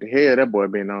don't know what the hell that boy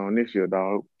been on this year,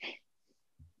 dog.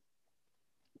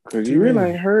 Because you really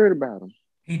ain't heard about him.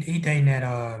 He dating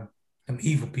that them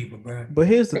evil people, bro. But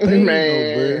here's the thing,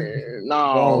 man.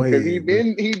 No, because he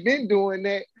been doing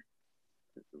that.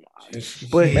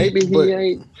 But maybe he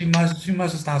ain't. She must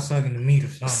have stopped sucking the meat or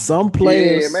something. Some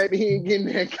players, yeah, maybe he ain't getting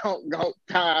that go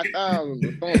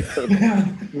 5,000 or something.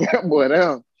 That boy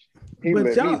down. He let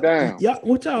me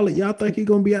down. Y'all think he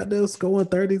gonna be out there scoring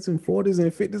 30s and 40s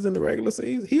and 50s in the regular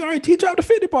season? He dropped the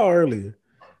 50 ball earlier.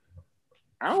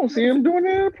 I don't see him doing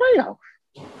that in the playoffs.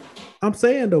 I'm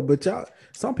saying though, but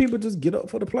some people just get up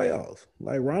for the playoffs.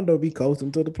 Like Rondo be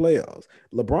coasting to the playoffs.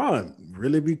 LeBron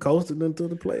really be coasting into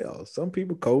the playoffs. Some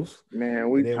people coast. Man,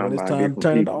 when it's time to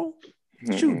turn it on.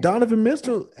 Shoot, Donovan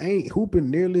Mitchell ain't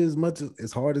hooping nearly as much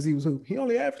as hard as he was hooping. He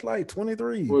only averaged like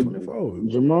 23, 24.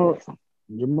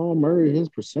 Jamal Murray, his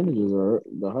percentages are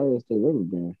the highest they've ever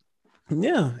been.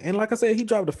 Yeah, and like I said, he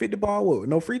dropped a 50 ball with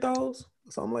no free throws,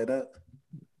 something like that.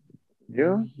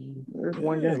 Yeah, there's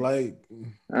one game. Like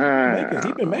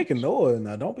he been making noise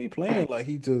now. Don't be playing like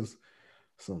he just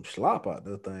some slop out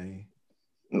the thing.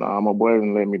 Nah, my boy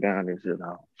didn't let me down this year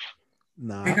now.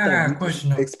 Nah, I got a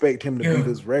question. Expect him to be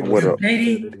this regular.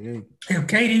 If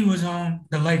KD was on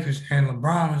the Lakers and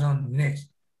LeBron was on the Nets,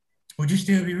 would you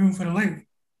still be rooting for the Lakers?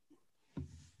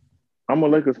 I'm a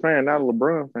Lakers fan, not a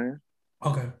LeBron fan.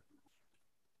 Okay.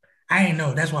 I ain't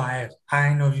know. That's why I asked. I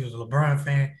ain't know if you was a LeBron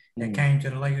fan that came to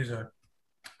the Lakers or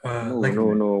Lakers.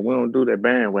 No. We don't do that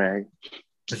bandwagon.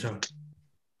 For sure.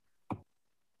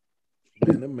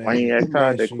 Man, why you ask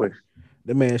Todd that question?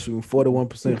 The man shooting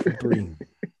 41% from three.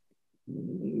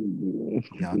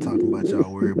 Y'all talking about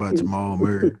y'all worried about Jamal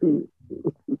Murray.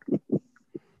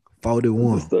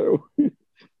 41.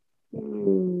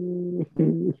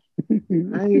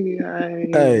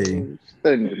 Hey,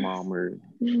 studying Jamal Murray.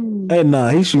 Hey, nah,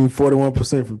 he's shooting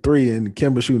 41% from three, and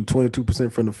Kemba shooting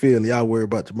 22% from the field. Y'all worry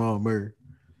about Jamal Murray.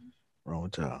 Wrong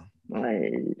with y'all.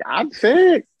 Hey, I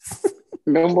said,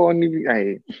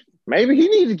 hey, maybe he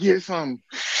need to get some.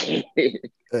 Hey,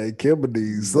 Kemba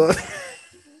needs son.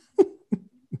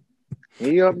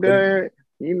 He up there,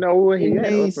 you know what he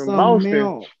had up in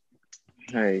Boston.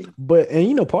 Hey, but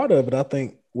part of it, I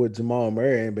think, with Jamal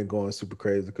Murray ain't been going super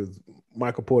crazy because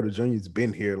Michael Porter Jr.'s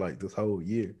been here like this whole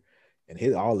year,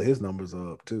 and all of his numbers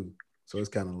are up too. So it's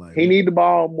kind of like he need the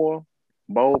ball more.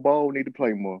 Bo need to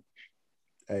play more.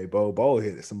 Hey, Bo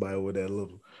hit somebody with a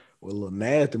little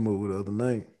nasty move the other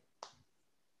night.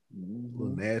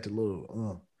 Little nasty,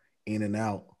 in and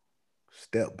out,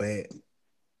 step back.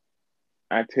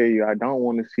 I tell you, I don't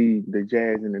want to see the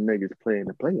Jazz and the Nuggets play in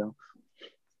the playoffs.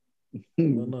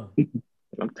 No.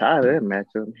 I'm tired of that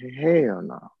matchup. Hell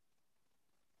no.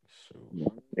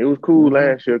 It was cool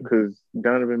last year because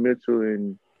Donovan Mitchell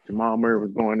and Jamal Murray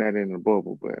was going at it in the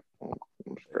bubble, but I'm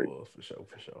straight. It was for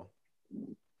sure.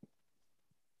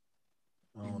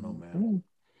 I don't know, man.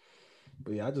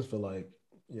 But yeah, I just feel like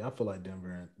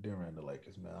Denver and the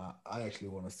Lakers, man. I actually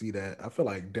want to see that. I feel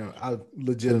like I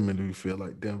legitimately feel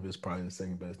like Denver is probably the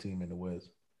second best team in the West.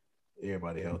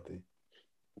 Everybody healthy.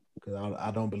 Because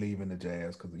I don't believe in the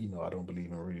Jazz because, I don't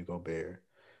believe in Rudy Gobert.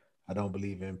 I don't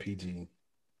believe in PG.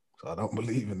 So I don't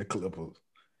believe in the Clippers.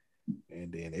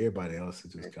 And then everybody else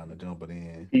is just kind of jumping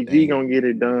in. PG going to get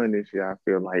it done this year, I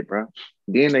feel like, bro.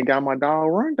 Then they got my dog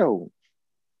Rondo.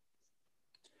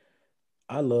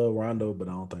 I love Rondo, but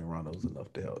I don't think Rondo's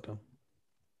enough to help them.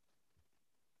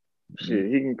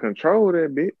 Shit, he can control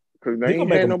that bit because they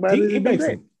ain't had nobody to do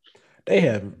that. They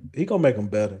haven't. He gonna make them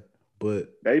better,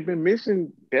 but they've been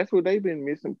missing. That's what they've been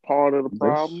missing. Part of the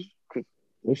problem.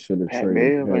 They should have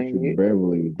traded Patrick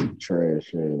Beverly,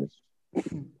 trash ass.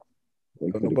 They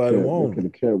could have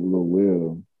kept Lil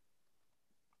Will.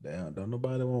 Damn, don't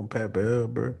nobody want Pat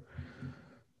Bev, bro.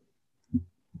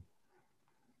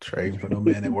 Trading for no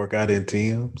man that work out in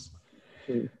teams.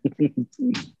 Didn't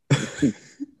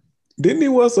he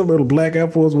wear some little black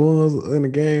Air Force Ones in the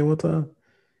game one time?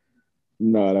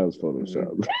 No, that was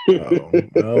Photoshop.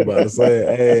 I was about to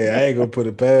say, hey, I ain't gonna put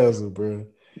it past him, bro.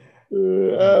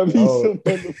 I'll be so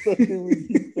motherfucking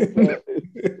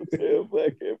with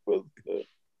black Air Force.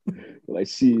 Like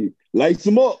she lights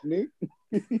him up, man.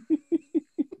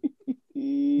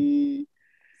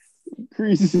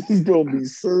 Crease is gonna be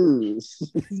serious.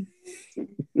 It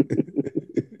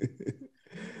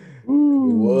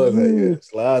was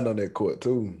sliding on that court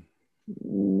too.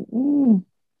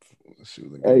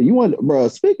 Hey, you want, bro?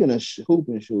 Speaking of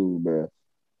hooping shoes, bro,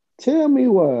 tell me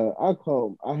what I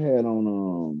had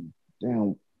on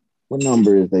damn, what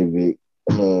number is they, Vic?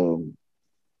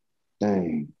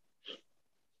 Dang,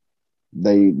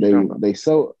 they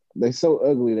so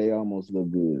ugly they almost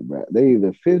look good, bro. They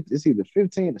it's either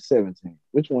 15 or 17.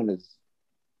 Which one is?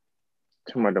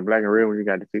 Talking about the black and red one, you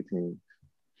got the 15.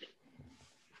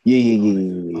 Yeah. I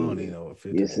don't even know what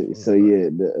 15 is. So yeah,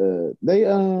 they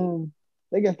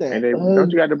got that. And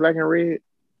don't you got the black and red?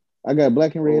 I got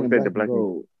black and red and black and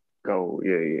gold. Gold,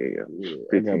 yeah.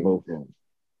 I got both of them.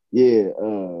 Yeah,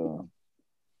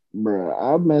 bro,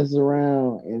 I messed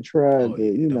around and tried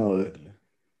to,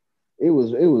 it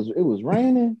was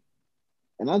raining,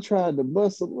 and I tried to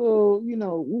bust a little,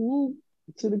 woo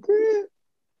to the crib.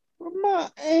 But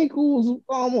my ankles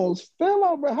almost fell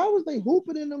out, bro. How was they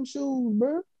hooping in them shoes,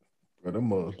 bro? Bro, them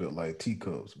must built like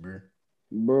teacups, bro.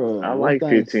 Bro, I like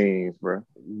 15s, bro.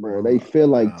 Bro, they feel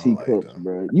like teacups,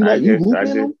 bro. You hoop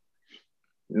in them?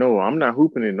 No, I'm not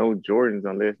hooping in no Jordans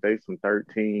unless they some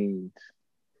 13s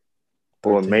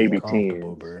or maybe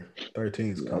 10s. Bro.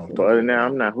 13s comfortable. But other than that,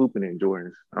 I'm not hooping in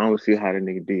Jordans. I don't see how the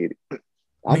nigga did it.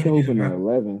 I can hoop in the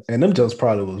 11s. And them just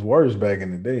probably was worse back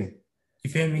in the day.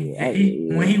 You feel me?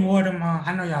 When he wore them,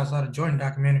 I know y'all saw the Jordan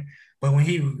documentary, but when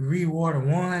he re-wore the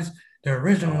ones, the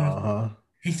original ones,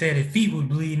 he said his feet was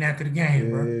bleeding after the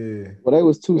game, bro. Well, they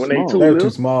was too small. They were too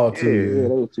small, too. Yeah,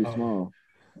 they were too small.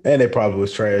 And they probably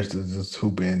was trash to just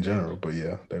hoop in general, but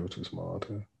yeah, they were too small,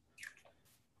 too.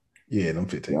 Yeah, them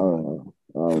 15.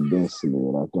 I've been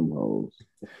slid out them hoes.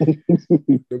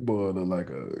 The boy look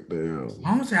like a damn.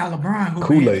 I don't say how LeBron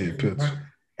Kool-Aid pitcher.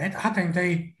 I think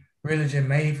they really just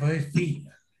made for his feet.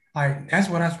 Like, that's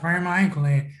what I sprained my ankle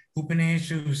in, hooping in his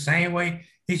shoes. Same way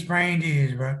he sprained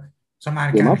his, bro.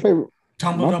 Somebody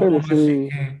tumbled up on my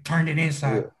shit and turned it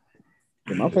inside.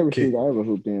 Yeah, my favorite shoes I ever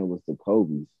hooped in was the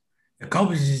Kobe's. The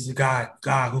Kobe's is the God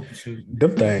hooping shoes.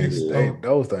 Them things,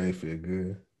 those things feel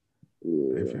good.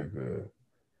 Yeah. They feel good.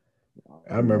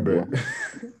 I remember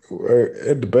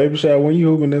at the baby shower when you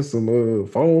hooping in some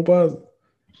foam pods.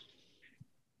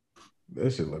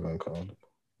 That shit look uncomfortable.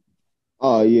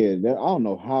 Oh yeah, I don't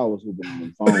know how I was hooping in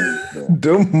them phones.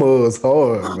 Them was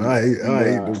hard. Man. I hate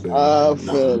them. I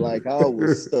felt like I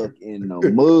was stuck in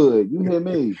the mud. You hear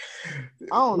me?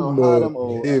 I don't know how them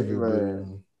old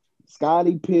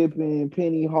Scottie Pippen,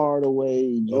 Penny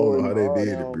Hardaway, Jordan. I don't know how they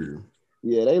did it, bro.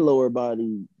 Yeah, they lower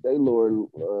leg,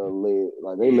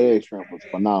 like their leg strength was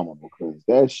phenomenal because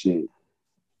that shit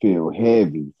feel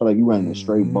heavy. Feel like you running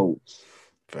straight bolts.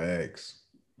 Facts.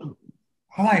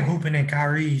 I like hooping in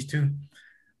Kyrie's too.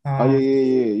 Oh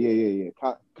yeah.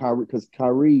 Kyrie, because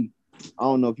Kyrie, I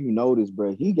don't know if you noticed,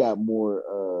 bro. He got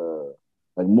more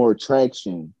like more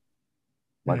traction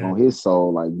like on his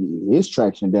soul. Like his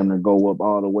traction damn near go up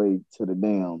all the way to the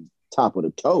damn top of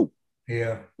the toe.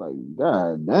 Yeah. Like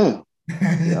god damn.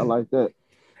 Yeah, I like that.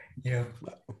 Yeah.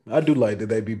 I do like that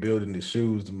they be building the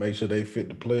shoes to make sure they fit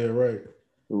the player right.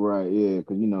 Right, yeah,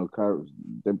 because you know, Kyrie,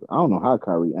 I don't know how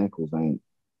Kyrie ankles ain't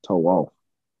toe off.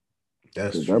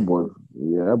 That's Because true.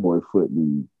 that boy foot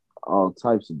be all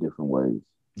types of different ways.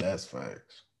 That's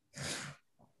facts.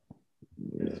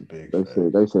 Yeah. That's big.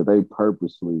 They said they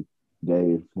purposely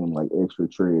gave him like extra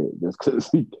tread just because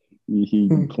he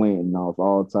be planting off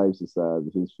all types of sides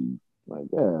of his feet. Like,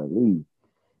 yeah, leave.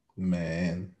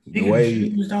 Man, the Speaking of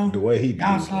shoes, way he be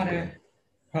y'all hooping, saw bro. that.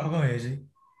 Oh, go ahead, Z.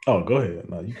 Oh, go ahead.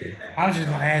 No, you could. I was just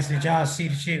gonna ask, did y'all see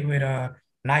the shit with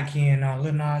Nike and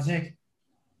Lil Nas X?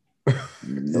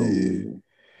 No.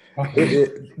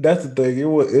 That's the thing.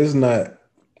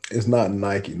 It's not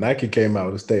Nike. Nike came out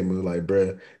with a statement like,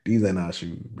 bruh, these ain't our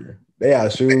shoes, bruh. They our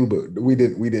shoes, but we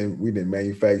didn't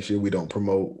manufacture. We don't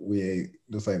promote. We ain't.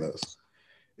 This ain't us.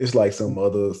 It's like some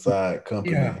other side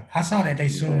company. Yeah, I saw that they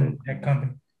sued that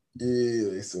company.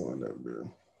 Yeah, they suing that,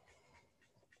 bro.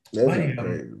 That's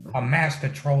crazy, bro. A master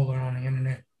troller on the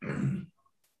internet.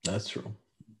 That's true.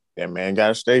 That man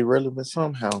gotta stay relevant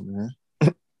somehow, man.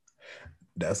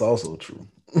 That's also true.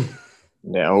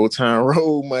 That Old Town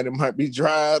Road money might be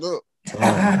dried up.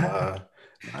 Nah,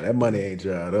 that money ain't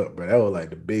dried up, bro. That was like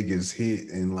the biggest hit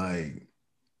in like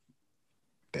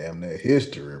damn that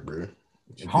history, bro.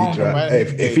 If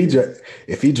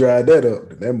he dried that up,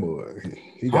 then that boy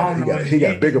he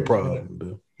got bigger problems,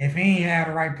 bro. If he ain't had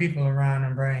the right people around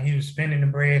him, bro, and he was spending the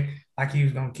bread like he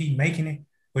was gonna keep making it,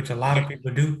 which a lot of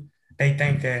people do. They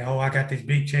think that, I got this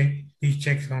big check, these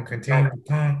checks gonna continue to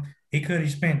come. He could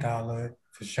have spent all of it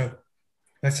for sure.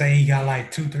 Let's say he got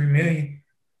like 2-3 million.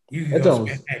 You can go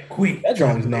spend that quick. That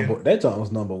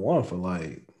was number one for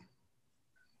like.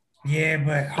 Yeah,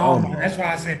 but I don't know. That's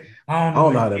why I said I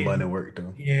don't know how that money worked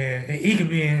though. Yeah, he could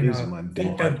be in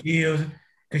fucked up deals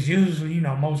because usually,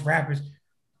 most rappers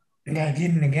that get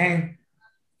in the game,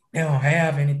 they don't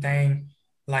have anything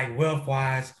like wealth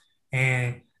wise,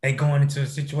 and they going into a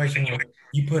situation where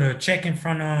you put a check in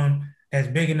front of them that's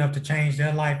big enough to change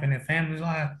their life and their family's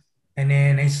life, and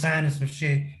then they signing some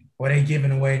shit where they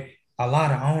giving away a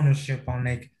lot of ownership on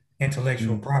their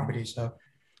intellectual property. So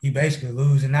you basically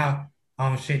losing out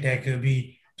on shit that could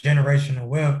be generational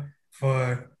wealth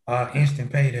for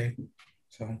instant payday.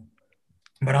 So,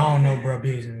 but I don't know, bro,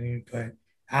 business, but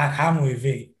I'm with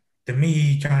Vic. To me,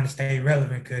 he trying to stay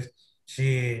relevant because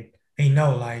shit, he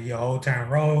know like your Old Town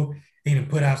Road. He done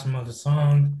put out some other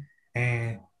songs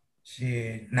and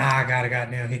shit. Now I gotta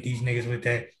goddamn hit these niggas with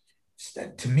that.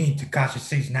 To me, Tekashi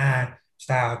 6ix9ine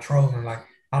style trolling. Like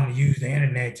I'm gonna use the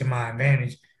internet to my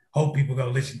advantage. Hope people go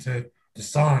listen to the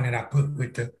song that I put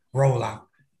with the rollout.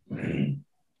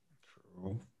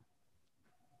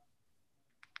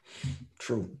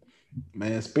 True.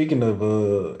 Man, speaking of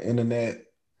internet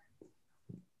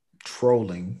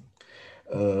trolling,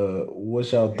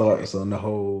 what's y'all thoughts on the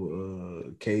whole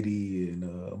Katie and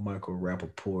Michael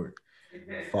Rappaport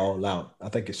fallout? I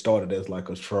think it started as like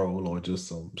a troll or just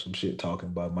some shit talking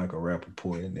about Michael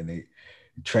Rappaport, and then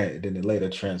it later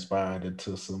transpired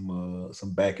into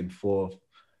some back and forth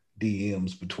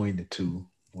DMs between the two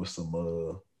with some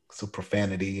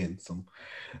profanity and some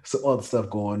other stuff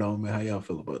going on. Man, how y'all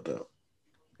feel about that?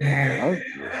 I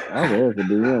read the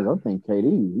DMs. I think KD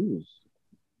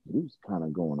he was kind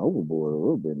of going overboard a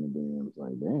little bit in the DMs.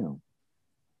 Like, damn.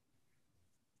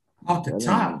 Off the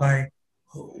top, like,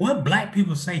 what black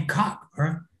people say cock,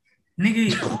 bro?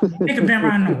 Nigga been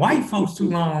around the white folks too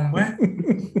long, bro.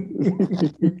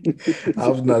 I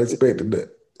was not expecting that.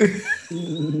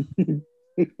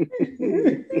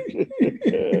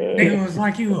 Nigga was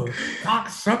like, you a cock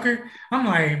sucker. I'm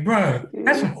like, bro,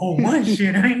 that's some old one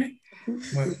shit, ain't it?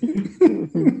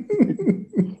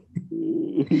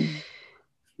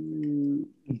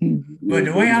 But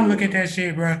the way I look at that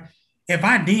shit, bro, if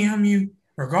I DM you,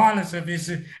 regardless of it's,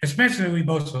 especially if we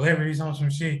both celebrities on some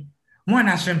shit, one,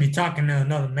 I shouldn't be talking to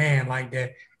another man like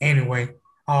that anyway,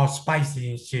 all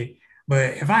spicy and shit.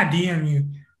 But if I DM you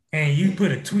and you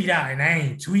put a tweet out and I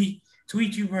ain't tweet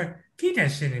you, bro, keep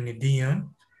that shit in the DM.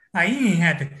 Like you ain't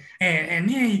have to, and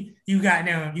then you got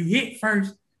down, you hit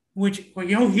first, which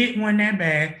your hit wasn't that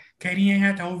bad. Katie ain't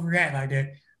have to overreact like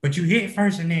that. But you hit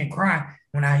first and then cry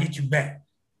when I hit you back.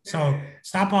 So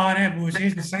stop all that bullshit.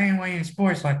 It's the same way in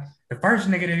sports. Like the first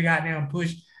nigga that got down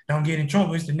pushed don't get in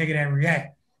trouble. It's the nigga that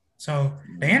react. So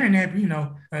the internet,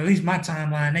 at least my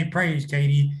timeline, they praise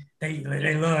KD.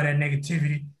 They love that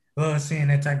negativity, love seeing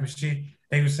that type of shit.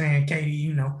 They were saying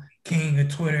KD, king of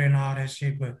Twitter and all that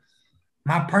shit. But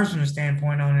my personal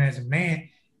standpoint on it as a man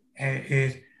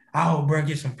is I hope bro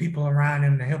get some people around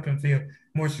him to help him feel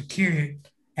more secure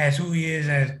as who he is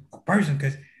as a person,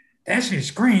 because that shit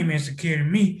scream insecure to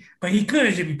me. But he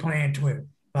could just be playing Twitter.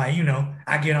 Like,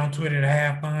 I get on Twitter to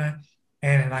have fun.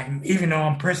 And like, even though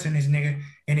I'm pressing this nigga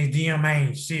and his DM, I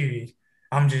ain't serious.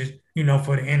 I'm just,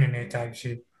 for the internet type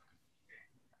shit.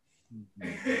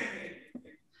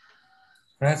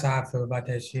 That's how I feel about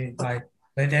that shit. Like,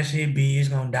 let that shit be. It's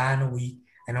gonna die in a week,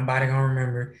 and nobody gonna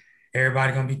remember.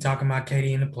 Everybody gonna be talking about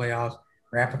KD in the playoffs.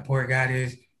 Rappaport got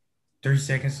his 3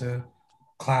 seconds of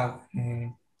clout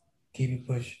and keep it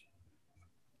pushing.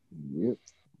 Yep.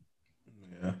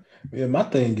 Yeah. My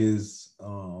thing is,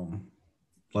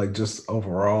 like just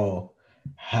overall,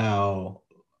 how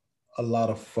a lot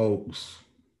of folks,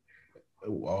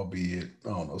 albeit I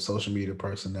don't know, social media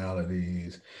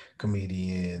personalities,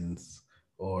 comedians,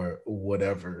 or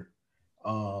whatever,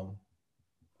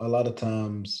 a lot of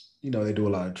times, they do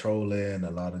a lot of trolling,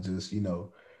 a lot of just,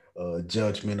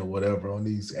 judgment or whatever on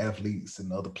these athletes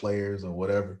and other players or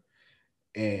whatever.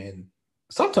 And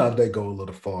sometimes they go a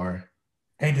little far.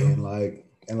 They do.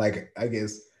 And I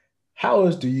guess how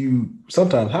else do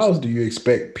you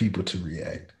expect people to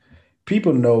react?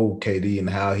 People know KD and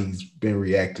how he's been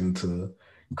reacting to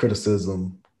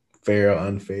criticism, fair or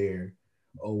unfair,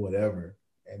 or whatever.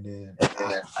 And then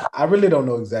I really don't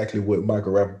know exactly what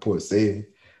Michael Rappaport said,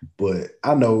 but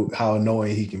I know how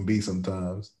annoying he can be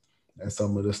sometimes, and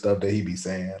some of the stuff that he be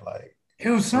saying. Like, it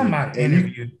was somebody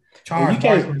interviewed Charles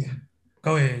Barkley.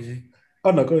 Go ahead, G. Oh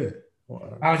no, go ahead.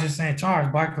 I was just saying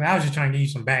Charles Barkley. I was just trying to give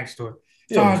you some backstory.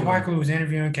 Charles Barkley was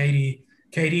interviewing KD.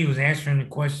 KD was answering the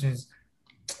questions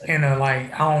in a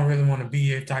like, I don't really want to be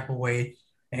here type of way.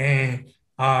 And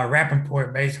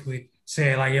Rappaport basically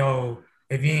said like, yo,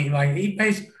 if you ain't like, he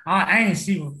basically, I ain't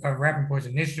see Rappaport's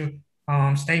initial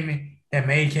statement that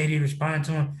made KD respond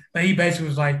to him, but he basically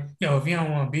was like, yo, if you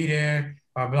don't want to be there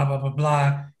or blah blah blah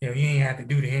blah, you ain't have to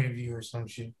do the interview or some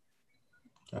shit.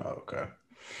 Oh, okay.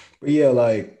 But yeah,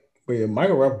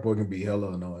 Michael Rappaport can be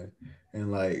hella annoying.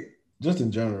 And like, just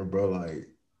in general, bro, like,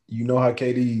 how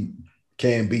KD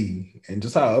can be and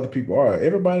just how other people are.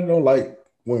 Everybody don't like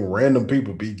when random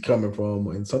people be coming from,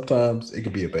 and sometimes it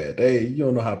could be a bad day. You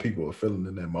don't know how people are feeling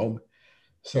in that moment.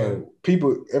 So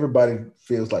everybody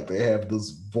feels like they have this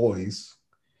voice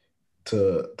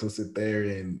to sit there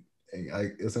and I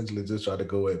essentially just try to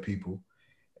go at people.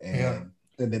 And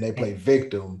then they play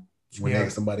victim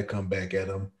when somebody come back at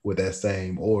them with that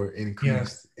same or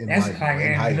increase in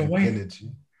heightened energy.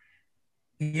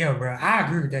 Yeah, bro. I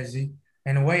agree with that, Z.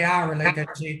 And the way I relate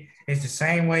that shit is the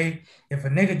same way if a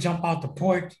nigga jump off the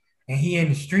porch and he in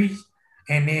the streets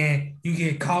and then you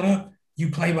get caught up, you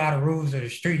play by the rules of the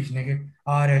streets, nigga.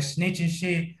 All that snitching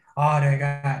shit, all that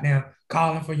goddamn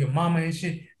calling for your mama and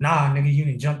shit. Nah, nigga, you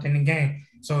done jumped in the game.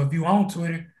 So if you on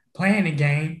Twitter playing the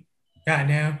game,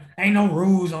 goddamn, ain't no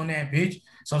rules on that bitch.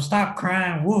 So stop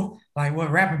crying wolf like what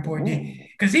Rappaport did.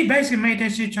 Because he basically made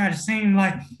that shit try to seem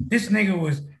like this nigga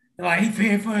was like he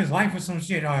feared for his life or some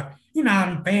shit. Or how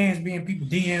them fans being people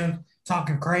DMs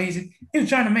talking crazy. He was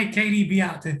trying to make KD be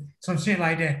out to some shit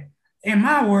like that. In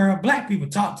my world, black people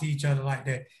talk to each other like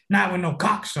that. Not with no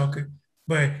cocksucker.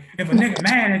 But if a nigga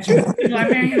mad at you, he's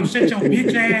like, man, shut your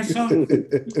bitch ass up.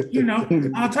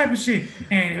 All type of shit.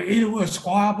 And either we'll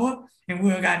squab up and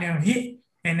we'll goddamn hit,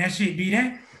 and that shit be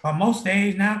that. Or most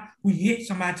days now, we hit,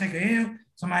 somebody take a L,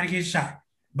 somebody gets shot.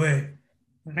 But,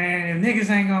 man, if niggas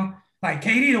ain't gonna, like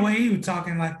KD, the way he was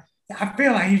talking, like, I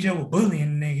feel like he just was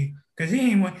bullying the nigga. Because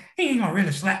he ain't gonna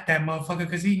really slap that motherfucker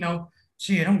because he know,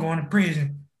 shit, I'm going to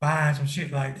prison behind some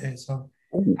shit like that. So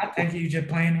I think he was just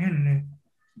playing the internet.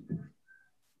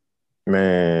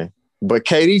 Man, but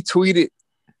KD tweeted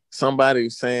somebody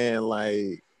saying,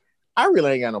 like, I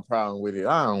really ain't got no problem with it.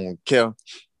 I don't care.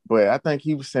 But I think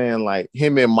he was saying, like,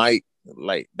 him and Mike,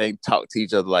 like, they talk to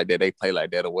each other like that. They play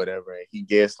like that or whatever. And he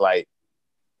guessed, like,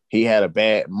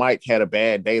 Mike had a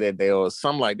bad day that day or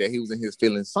something like that. He was in his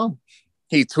feelings.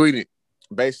 He tweeted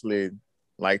basically,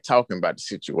 like, talking about the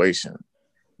situation.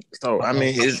 So, I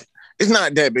mean, it's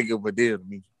not that big of a deal to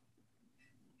me.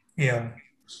 Yeah.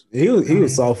 He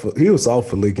was soft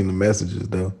for leaking the messages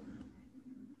though.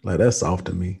 Like, that's soft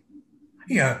to me.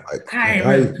 Yeah, I ain't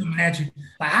really coming at you.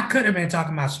 Like, I could have been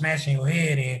talking about smashing your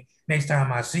head in next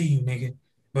time I see you, nigga.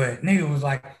 But nigga was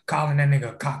like calling that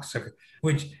nigga a cocksucker,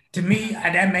 which to me,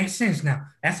 that makes sense now.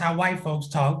 That's how white folks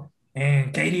talk.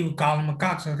 And KD would call him a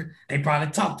cocksucker. They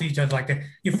probably talk to each other like that.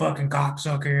 You fucking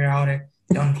cocksucker and all that.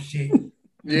 dumb shit.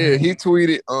 Yeah, he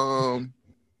tweeted.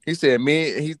 He said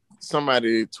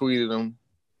somebody tweeted him,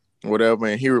 whatever,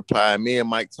 and he replied, "Me and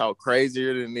Mike talk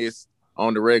crazier than this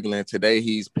on the regular, and today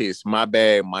he's pissed. My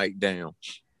bad, Mike. Damn."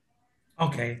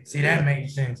 Okay, see that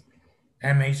makes sense.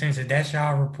 That makes sense. If that's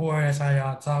y'all rapport, that's how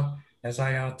y'all talk. That's how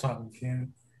y'all talk. You feel me?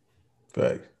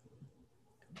 Fact.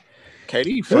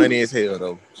 KD funny as hell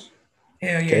though.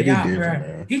 Hell yeah, KD y'all, different,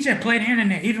 bro. man. He just played the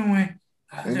internet, even when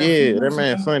a few Yeah, that months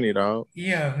man ago. funny, dog.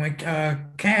 Yeah, when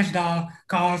Cash Dog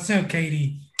called himself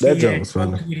KD, That he joke had was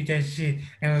funny. tweeted that shit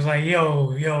and was like,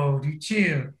 "Yo, you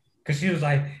chill," because she was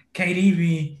like, "KD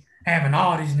be having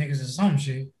all these niggas or some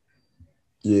shit."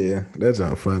 Yeah, that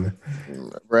joke funny.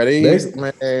 Bro, Next,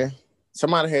 man,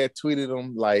 somebody had tweeted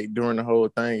him like during the whole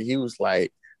thing. He was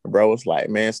like, bro was like,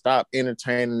 man, stop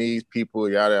entertaining these people,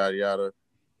 yada yada yada.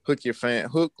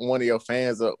 Hook one of your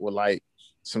fans up with like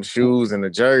some shoes and a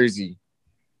jersey.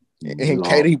 And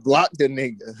Blocked. KD blocked the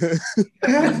nigga.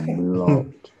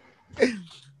 Blocked.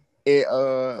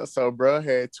 So bro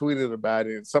had tweeted about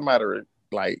it. Somebody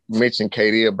like mentioned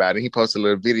KD about it. He posted a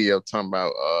little video talking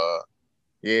about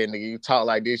yeah, nigga, you talk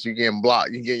like this, you getting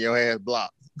blocked. You getting your ass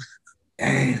blocked.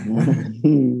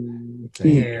 Damn.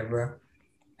 Yeah, bro.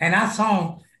 And I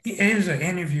saw it was an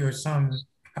interview or something.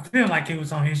 I feel like it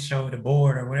was on his show, The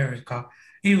Board or whatever it's called.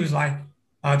 He was like,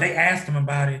 they asked him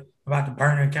about it, about the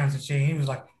burner accounts and shit. He was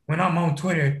like, when I'm on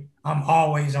Twitter, I'm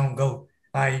always on go.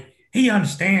 Like he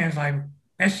understands, like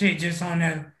that shit just on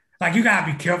there. Like you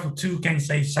gotta be careful too. Can't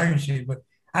say certain shit, but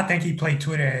I think he played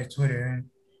Twitter as Twitter and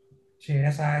shit.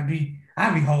 That's how I be. I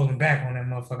be holding back on that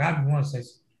motherfucker. I be want to say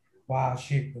some wild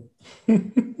shit, but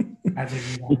I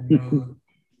just be like, no.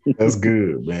 that's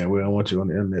good, man. We don't want you on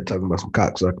the internet talking about some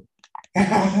cocksucker.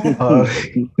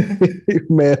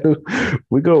 Man,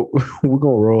 we're gonna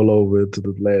roll over to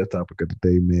the last topic of the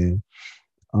day, man.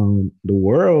 The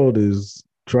world is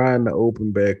trying to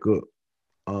open back up.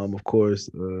 Of course,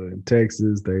 in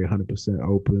Texas, they 100%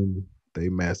 open. They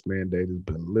mask mandate has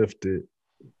been lifted.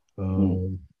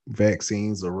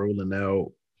 Vaccines are rolling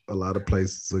out. A lot of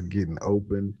places are getting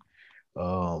open.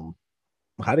 How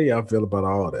do y'all feel about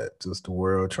all that? Just the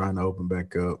world trying to open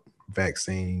back up,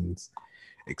 vaccines,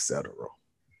 etc.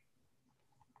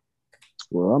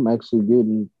 Well, I'm actually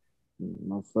getting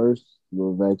my first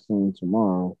little vaccine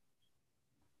tomorrow.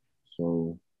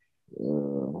 So, I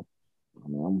mean,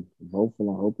 I'm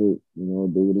hopeful. I hope it, do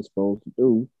what it's supposed to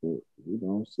do. But we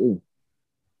don't see.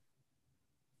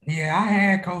 Yeah, I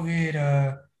had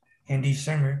COVID in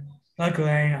December. Luckily,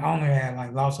 I only had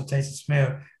like loss of taste and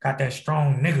smell. Got that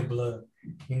strong nigga blood,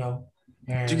 you know.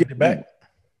 Did you get And it back?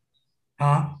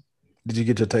 huh? Did you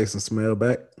get your taste and smell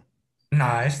back?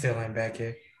 Nah, it still ain't back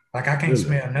yet. Like I can't Really?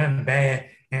 smell nothing bad,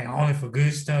 and only for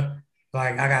good stuff.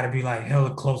 Like I gotta be like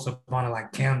hella close up on it,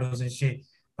 like candles and shit.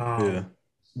 Yeah.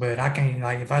 But I can't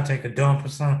like if I take a dump or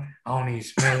something, I don't even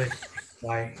smell it.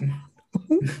 Like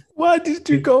Why did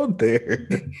you go there?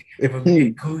 if a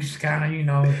big couche kind of,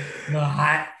 a little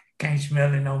hot, can't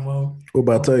smell it no more. What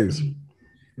about taste?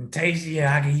 Tasty,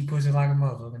 yeah, I can eat pussy like a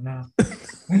motherfucker now.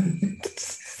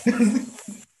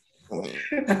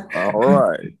 All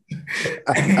right.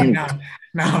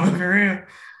 Nah, but for real.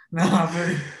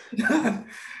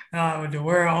 Nah, with the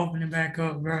world opening back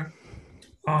up, bro.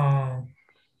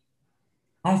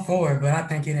 I'm for it, but I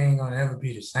think it ain't gonna ever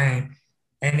be the same.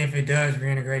 And if it does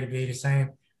reintegrate to be the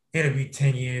same, it'll be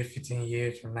 10 years, 15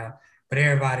 years from now. But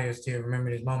everybody will still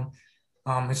remember this moment.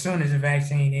 As soon as the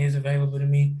vaccine is available to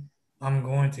me, I'm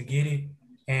going to get it.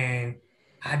 And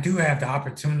I do have the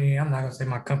opportunity. I'm not gonna say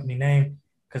my company name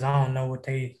because I don't know if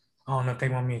they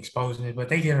want me exposing it, but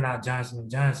they giving out Johnson and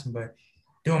Johnson. But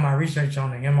doing my research on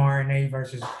the mRNA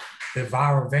versus the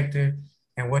viral vector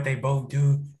and what they both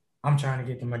do, I'm trying to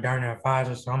get the Moderna and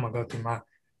Pfizer, so I'm gonna go through my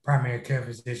primary care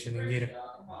physician and get it.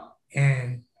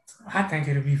 And I think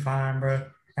it'll be fine, bro.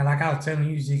 And like I was telling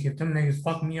you, Zeke, if them niggas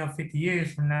fuck me up 50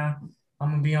 years from now, I'm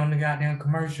gonna be on the goddamn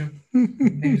commercial.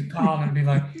 Niggas call and be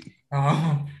like,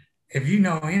 if you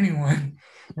know anyone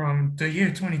from the year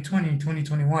 2020,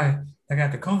 2021 that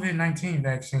got the COVID-19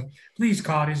 vaccine, please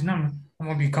call this number. I'm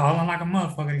gonna be calling like a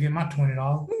motherfucker to get my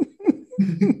 $20.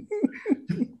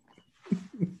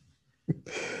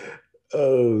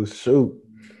 Oh shoot.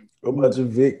 What about you,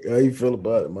 Vic? How you feel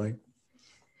about it, Mike?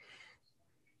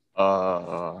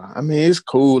 I mean, it's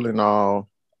cool and all.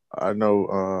 I know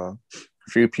a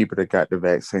few people that got the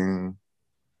vaccine.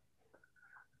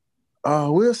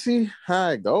 We'll see how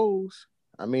it goes.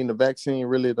 I mean, the vaccine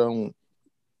really don't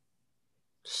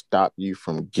stop you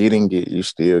from getting it. You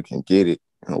still can get it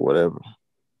or whatever.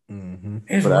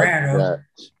 It's But rare though.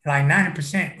 Like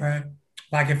 90%, bro.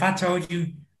 Like if I told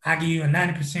you I give you a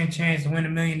 90% chance to win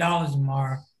 $1 million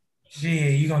tomorrow.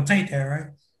 Shit, you gonna take that,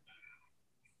 right?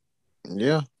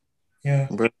 Yeah, Yeah.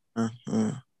 but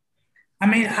I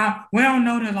mean, we don't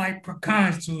know the like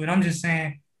cons to it. I'm just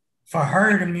saying, for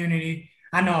herd immunity,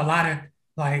 I know a lot of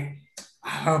like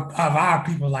of our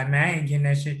people like, man, I ain't getting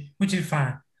that shit, which is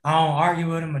fine. I don't argue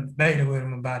with them or debate with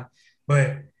them about it.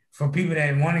 But for people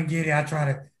that want to get it, I try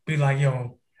to be like,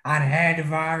 yo, I done had the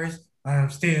virus, I'm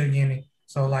still getting it,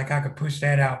 so like I could push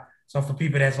that out. So for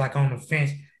people that's like on the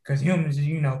fence, because humans,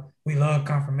 we love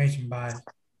confirmation bias.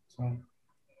 So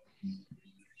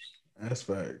That's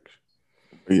facts.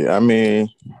 yeah, I mean,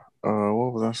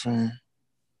 what was I saying?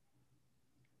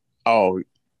 Oh,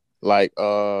 like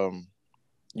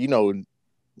you know,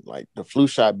 like the flu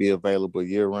shot be available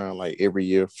year round, like every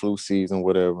year, flu season,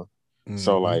 whatever.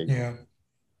 So like, yeah.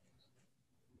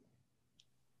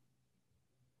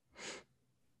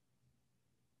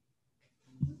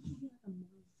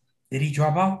 Did he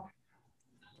drop out?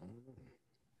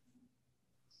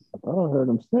 I thought I heard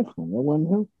him sniffling. That wasn't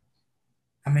him.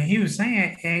 I mean, he was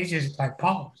saying, and he just like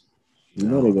paused. You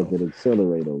I know they don't got know. that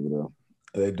accelerate over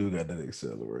there. They do got that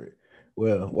accelerate.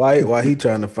 Well, why he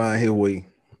trying to find his way?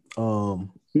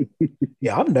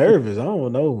 Yeah, I'm nervous. I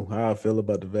don't know how I feel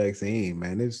about the vaccine,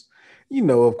 man. It's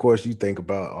of course, you think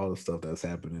about all the stuff that's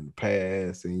happened in the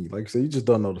past, and like I said, you just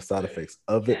don't know the side effects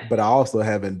of it. But I also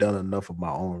haven't done enough of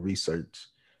my own research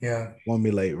Yeah.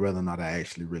 formulate whether or not I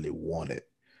actually really want it.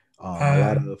 A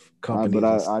lot Um, of But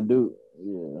companies, I do.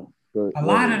 Yeah. Go, a go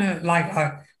lot of ahead.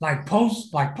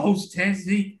 the post test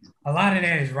Z, a lot of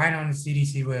that is right on the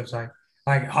CDC website.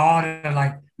 Like all the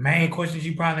like main questions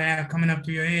you probably have coming up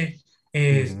to your head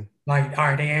is Mhm. like, all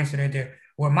right, they answered it there.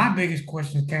 Well, my biggest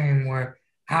questions came were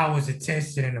how was it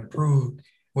tested and approved,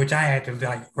 which I had to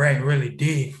like really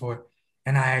dig for,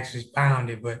 and I actually found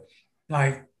it. But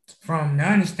like from the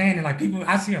understanding, like people,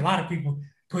 I see a lot of people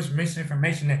push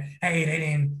misinformation that hey, they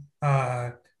didn't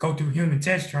go through human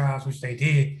test trials, which they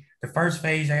did. The first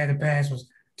phase they had to pass was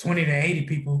 20 to 80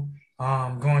 people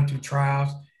going through trials.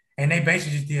 And they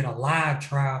basically just did a live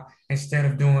trial instead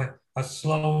of doing a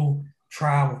slow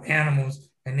trial with animals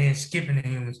and then skipping the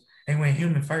humans. They went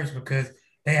human first because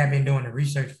they have been doing the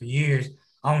research for years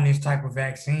on this type of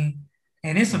vaccine.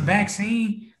 And it's a Mhm.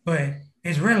 vaccine, but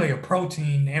it's really a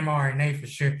protein, mRNA for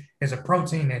sure. It's a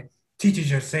protein that teaches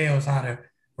your cells how to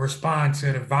respond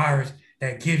to the virus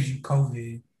that gives you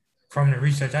COVID from the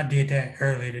research. I did that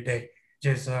earlier today,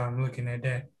 just looking at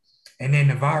that. And then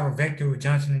the viral vector with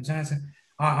Johnson and Johnson,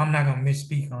 I'm not gonna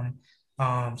misspeak on it.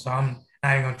 So I'm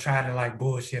not even gonna try to like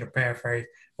bullshit or paraphrase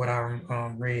what I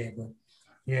read, but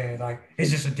yeah, like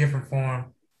it's just a different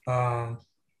form. Um,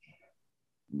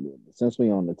 Yeah. Since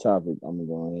we on the topic, I'm gonna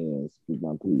go ahead and speak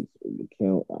my piece. You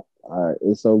can't. All right,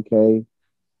 it's okay,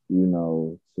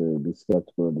 to be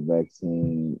skeptical of the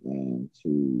vaccine and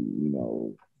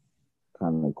to,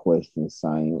 kind of question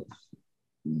science.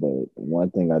 But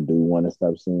one thing I do want to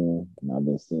stop seeing, and I've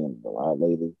been seeing a lot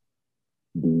lately,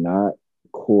 do not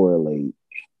correlate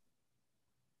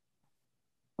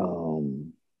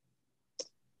um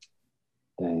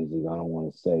things I don't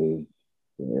want to say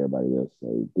that everybody else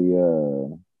say.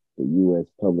 The US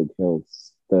public health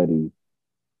study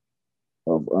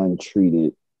of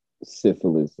untreated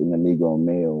syphilis in the Negro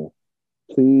male.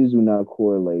 Please do not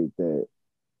correlate that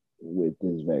with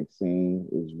this vaccine.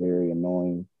 It's very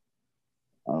annoying.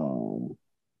 Um,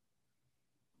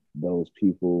 those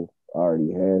people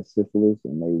already had syphilis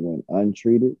and they went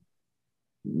untreated.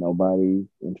 Nobody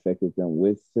infected them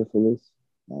with syphilis.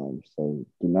 So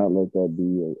do not let that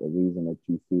be a reason that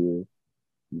you fear,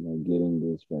 getting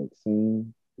this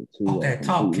vaccine. talk that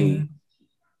talk, King.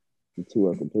 The two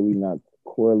are completely not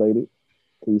correlated.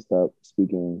 Please stop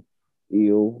speaking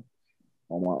ill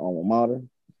on my alma mater.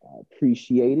 I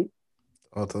appreciate it.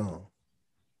 All the time.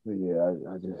 But yeah,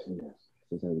 I just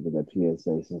had to get that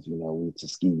PSA since we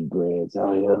Tuskegee grads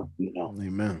out here.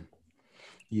 Amen.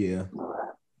 Yeah.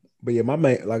 But yeah, my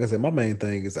main, like I said, my main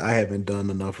thing is I haven't done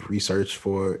enough research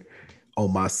for it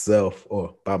on myself,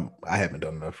 or I haven't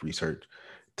done enough research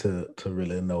to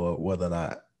really know whether or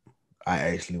not I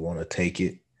actually want to take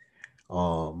it.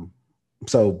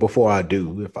 So before I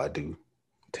do, if I do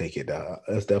take it,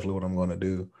 that's definitely what I'm going to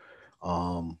do.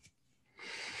 I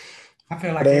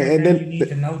feel But like and everything you then, need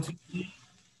to know to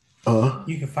uh,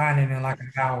 you can find it in like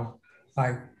an hour.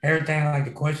 Like everything, like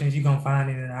the questions, you're gonna find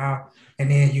it in an hour,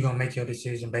 and then you're gonna make your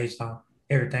decision based on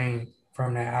everything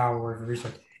from that hour worth of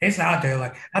research. It's out there.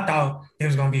 Like I thought it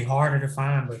was gonna be harder to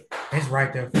find, but it's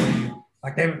right there for you.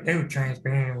 Like they were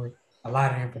transparent with a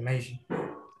lot of information.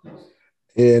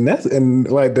 and that's and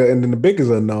like and then the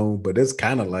biggest unknown, but it's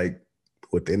kind of like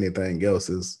with anything else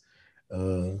is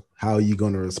how are you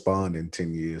going to respond in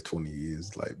 10 years, 20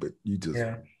 years? Like, but you just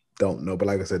Yeah. don't know. But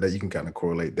like I said, that you can kind of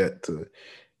correlate that to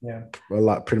Yeah.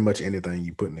 pretty much anything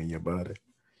you putting in your body.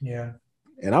 Yeah.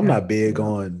 And I'm Yeah. not big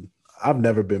on. I've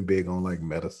never been big on like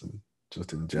medicine,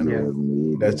 just in general. Yeah.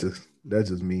 Me either. That's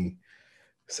just me.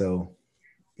 So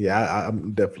yeah,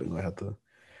 I'm definitely gonna have to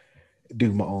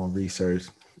do my own research.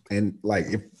 And like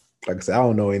I said, I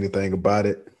don't know anything about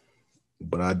it,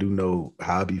 but I do know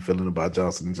how I be feeling about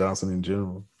Johnson and Johnson in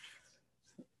general.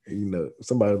 You know,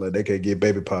 somebody like they can't get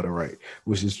baby powder right,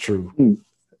 which is true.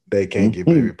 They can't get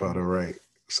baby powder right.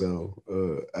 So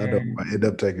I know if I end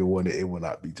up taking one, it will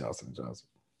not be Johnson and Johnson.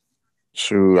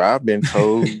 True, I've been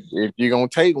told if you're gonna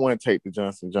take one, take the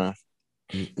Johnson Johnson.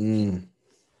 Mm-mm.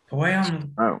 The way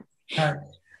I'm Oh,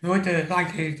 with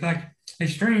the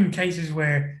extreme cases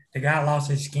where the guy lost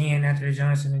his skin after the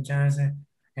Johnson and Johnson,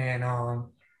 and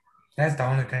that's the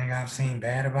only thing I've seen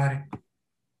bad about it.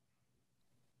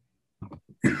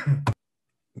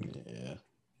 Yeah,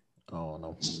 I don't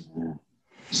know.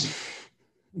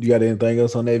 You got anything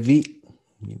else on that V?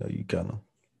 You know, you kind of Oh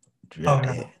drop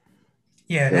no. that.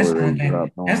 Yeah, That that's was the only really thing.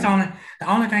 dropped on That's the him.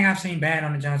 only thing I've seen bad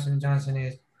on the Johnson and Johnson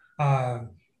is uh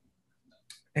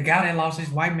the guy that lost his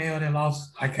white male that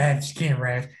lost like had skin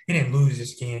rash. He didn't lose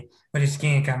his skin, but his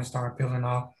skin kind of started peeling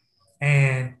off.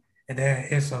 And there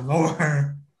it's a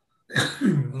lower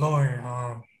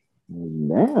lower Damn,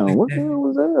 what the hell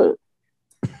was that?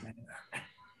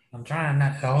 I'm trying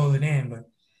not to hold it in, but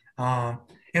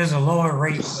it was a lower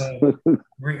rate of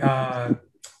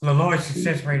the lower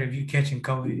success rate of you catching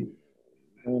COVID.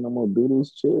 Man, I'm gonna beat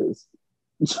his chest.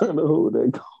 I'm trying to hold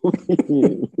that cold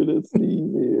in for the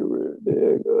sneeze here,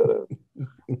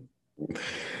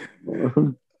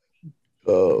 bro.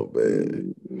 Oh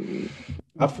man,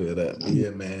 I feel that. But yeah,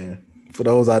 man. For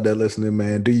those out there listening,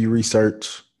 man, do your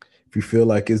research. If you feel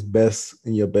like it's best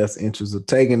in your best interest of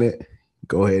taking it,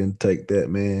 go ahead and take that,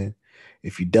 man.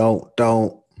 If you don't.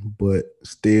 But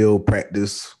still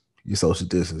practice your social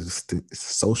distancing.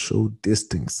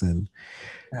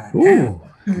 God damn. Ooh,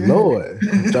 Lord.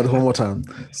 Try this one more time.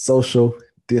 Social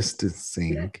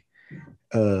distancing.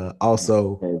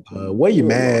 Also, wear your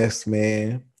mask,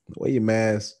 man. Wear your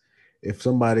mask. If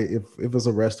somebody, if it's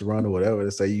a restaurant or whatever,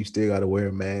 they say you still got to wear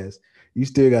a mask. You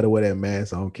still got to wear that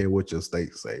mask. I don't care what your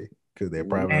state say, because they're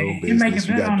private And owned it make business. it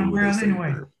You better got to on do the what they girl say,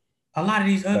 anyway. bro. A lot of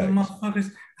these other Facts.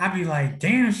 motherfuckers, I be like,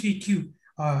 damn, she cute.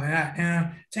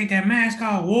 Take that mask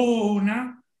off. Whoa,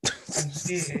 now.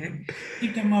 Shit.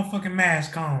 Keep that motherfucking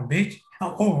mask on, bitch.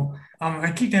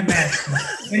 Keep that mask on.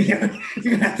 You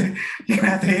gonna have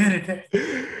to edit that.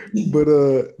 But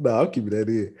no, I'll keep it that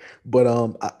in. But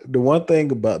the one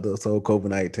thing about the whole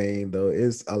COVID-19 though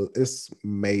is it's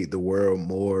made the world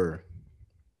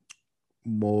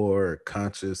more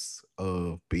conscious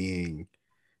of being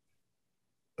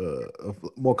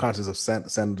more conscious of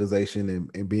sanitization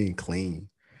and being clean.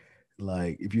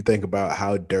 Like if you think about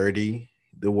how dirty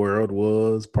the world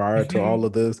was You prior to feel all me?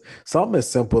 of this, something as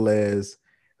simple as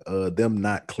them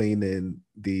not cleaning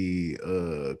the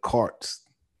carts,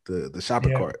 the shopping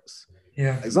Yeah, carts.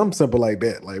 yeah. Like something simple like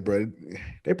that. Like, bro,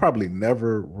 they probably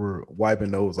never were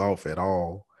wiping those off at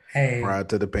all Hey, prior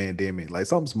to the pandemic. Like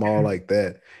something small like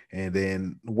that. And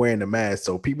then wearing the mask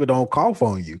so people don't cough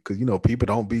on you. Cause you know, people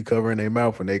don't be covering their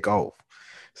mouth when they cough.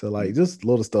 So like just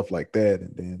little stuff like that.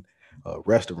 And then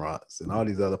restaurants and all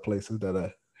these other places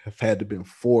that have had to been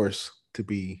forced to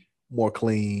be more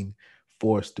clean,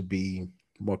 forced to be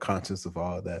more conscious of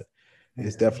all that.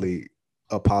 It's definitely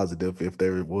a positive if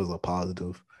there was a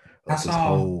positive I of this saw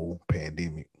whole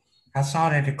pandemic. I saw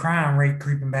that the crime rate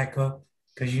creeping back up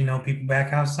because people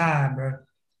back outside, bro.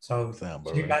 So Sound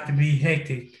about shit right. about to be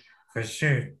hectic for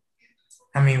sure.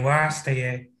 I mean, where I stay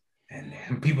at,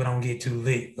 and people don't get too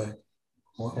lit, but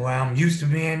where I'm used to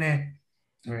being at,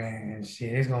 man,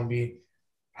 shit, it's gonna be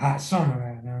hot summer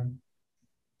right now.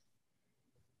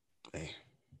 Man,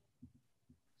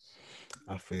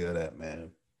 I feel that,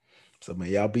 man. So man,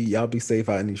 y'all be safe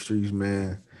out in these streets,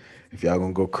 man. If y'all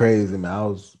gonna go crazy, man.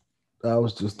 I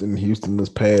was just in Houston this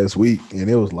past week, and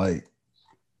it was like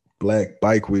Black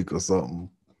Bike Week or something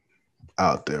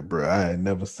out there, bro. I had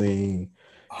never seen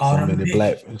All them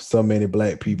bitches. so many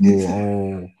black people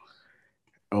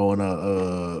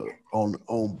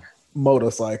on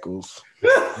motorcycles.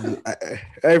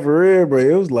 Hey, for real, bro.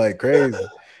 It was like crazy.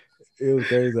 It was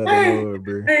crazy out the Hey, Lord,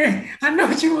 bro. hey, I know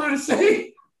what you want to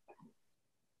say.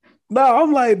 No,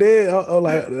 I'm like that. I'm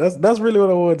like that's really what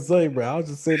I wanted to say, bro. I was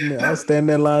just sitting there. I was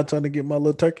standing in line trying to get my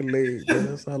little turkey leg, bro.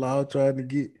 That's all I was trying to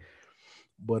get.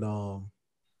 But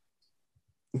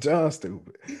John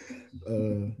stupid.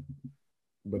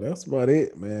 But that's about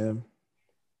it, man.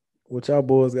 What y'all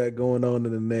boys got going on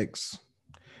in the next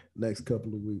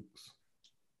couple of weeks?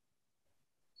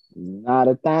 Not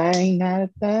a thing, not a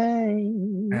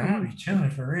Man, I'm gonna thing. be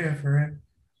chilling for real, for real.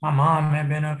 My mom had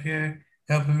been up here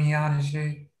helping me out and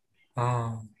shit.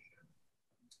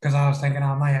 Because I was thinking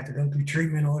I might have to go through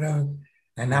treatment or whatever.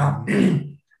 And now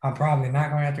I'm probably not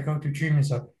gonna have to go through treatment.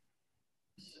 So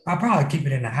I'll probably keep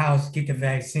it in the house, get the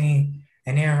vaccine,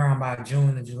 and then around by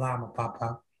June or July, I'm gonna pop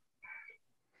out.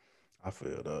 I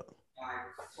feel that. Like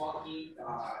fucking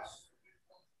gosh.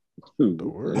 The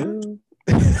word.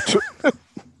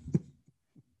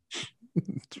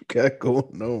 What you got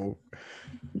going on?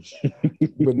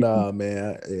 But nah,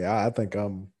 man. I think I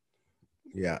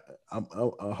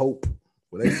hope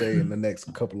what they say in the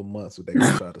next couple of months that they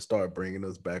gonna try to start bringing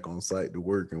us back on site to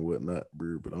work and whatnot,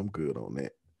 bro. But I'm good on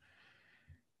that.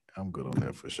 I'm good on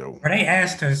that for sure. But they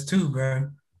asked us too, bro.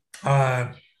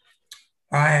 I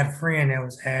had a friend that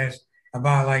was asked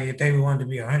about like if they wanted to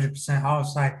be 100% off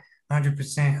site,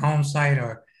 100% on site,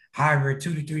 or hybrid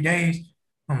 2 to 3 days.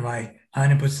 I'm like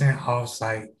 100% off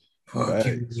site. Fuck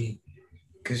you, Facts. me.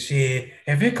 Cause shit,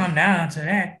 if it come down to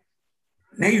that,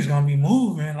 niggas gonna be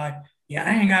moving. Like, yeah,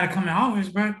 I ain't gotta come in office,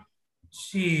 bro.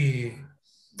 Shit,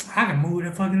 I can move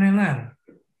to fucking Atlanta.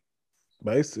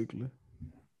 Basically,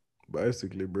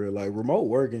 bro. Like remote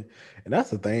working, and that's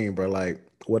the thing, bro. Like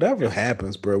whatever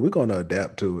happens, bro, we're gonna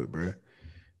adapt to it, bro.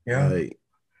 Yeah,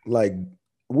 Like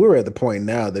we're at the point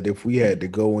now that if we had to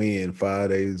go in 5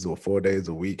 days or 4 days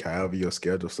a week, however your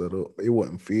schedule set up, it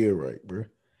wouldn't feel right, bro.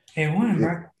 it won,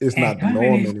 bro. It's And not the norm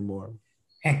companies anymore.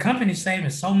 And companies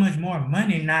saving so much more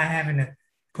money not having to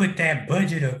put that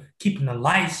budget of keeping the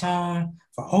lights on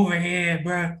for overhead,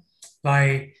 bro.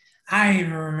 Like, I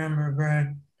even remember,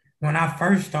 bro, when I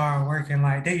first started working,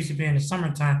 like, they used to be in the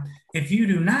summertime. If you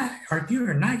do not, or if you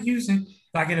are not using,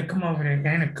 like, it'll come over there,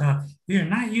 and it'll come, you're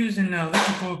not using the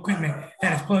electrical equipment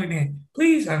that is plugged in,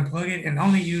 please unplug it and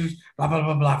only use blah, blah,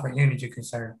 blah, blah for energy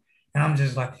concern. And I'm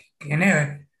just like, and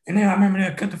then I remember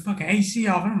they cut the fucking AC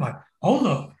off, and I'm like, hold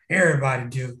up, everybody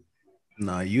do.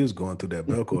 Nah, you was going through that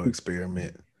Belco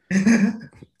experiment.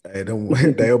 Hey,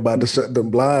 they about to shut them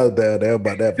blinds down. They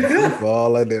about to have the free for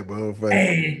all of that, motherfucker.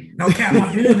 Hey, no cap,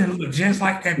 my building look just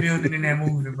like that building in that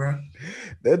movie, bro.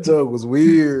 That joke was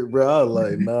weird, bro. I was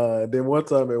like, nah. Then one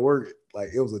time at work, like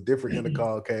it was a different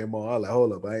intercom came on. I was like,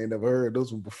 hold up, I ain't never heard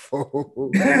this one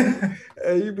before.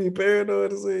 Hey, you be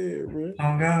paranoid as hell, bro.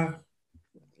 Oh God.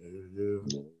 Yeah.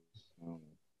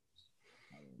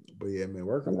 But yeah, man, I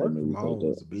working like from movies like home that.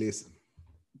 is a blessing.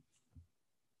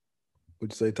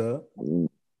 What'd you say, Todd?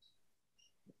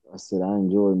 I said I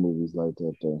enjoy movies like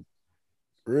that though.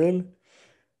 Really?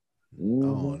 I Mm-hmm.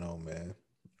 don't know, man.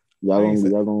 Y'all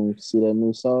gonna see that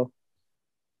new Saw?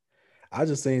 I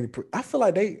just seen. I feel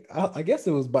like I guess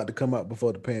it was about to come out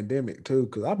before the pandemic too,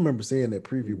 because I remember seeing that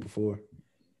preview before.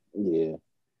 Yeah.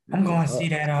 I'm going to see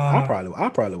that. I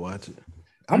probably watch it.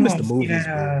 I I'm missed going the to see movies,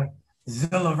 bro. that.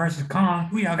 Zilla versus Kong.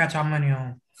 Who y'all got y'all money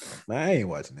on? Man, I ain't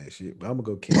watching that shit, but I'm gonna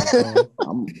go King Kong.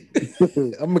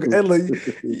 I'm gonna hey, look,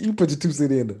 you put your 2 cents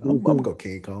in there. I'm gonna go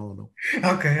King Kong though.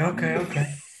 Okay.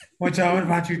 What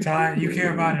about you, Ty? You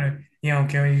care about it? Or you don't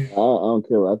care? I don't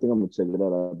care. I think I'm gonna check it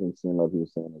out. I've been seeing like you were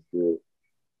saying it's good.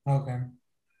 Okay.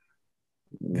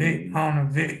 Vic, I don't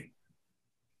know, Vic.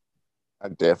 I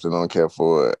definitely don't care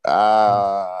for it.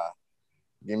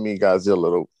 Give me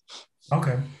Godzilla though.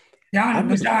 Okay.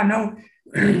 But y'all know.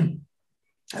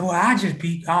 Well, I just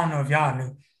peeped. I don't know if y'all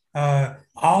knew.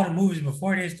 All the movies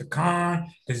before this, the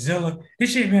Con, the Zilla,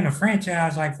 this shit been a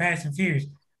franchise like Fast and Furious.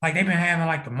 Like they've been having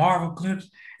like the Marvel clips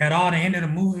at all the end of the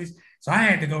movies. So I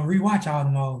had to go rewatch all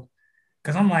them all.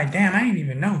 Cause I'm like, damn, I didn't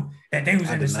even know that they was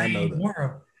I in the did not know same that.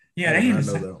 world. Yeah, I they did in the not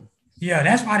know same. that. Yeah,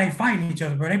 that's why they fighting each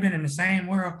other, bro. They've been in the same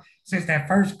world since that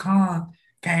first Con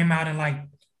came out in like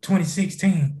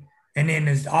 2016. And then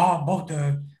there's all both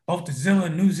the Zilla,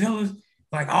 New Zillas,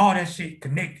 like all that shit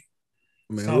connected.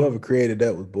 Man, So whoever created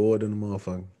that was bored in the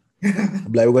motherfucker.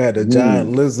 I'm like, we're gonna have the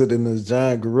giant lizard and this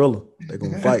giant gorilla. They're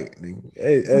gonna fight.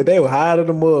 Hey, they were high to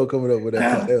the mud coming up with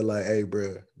that plot. They were like, hey,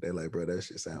 bro. They like, bro, that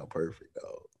shit sound perfect,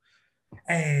 dog.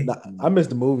 hey, I miss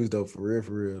the movies though, for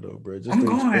real though, bro. Just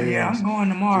the experience, I'm going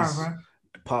tomorrow, just bro.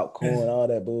 the popcorn, all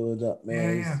that bullshit,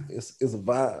 man. Yeah. It's a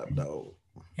vibe, dog.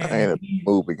 I ain't a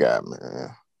movie guy, man.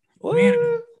 What? Man,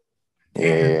 damn.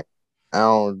 Yeah, I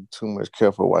don't too much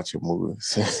care for watching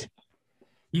movies.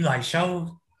 You like shows?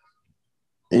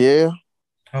 Yeah,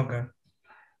 Okay.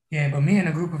 Yeah, but me and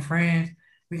a group of friends,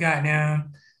 we got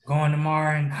them going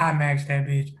tomorrow and IMAX that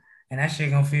bitch. And that shit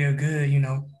gonna feel good,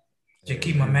 Just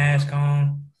keep my mask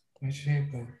on and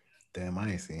shit. But Damn,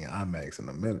 I ain't seen IMAX in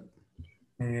a minute.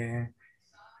 yeah.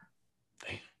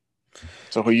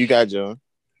 So who you got, John?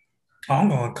 Oh, I'm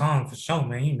going Kong for sure,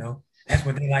 man. You know, that's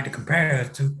what they like to compare us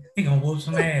to. He gonna whoop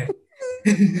some ass. I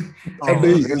Hey,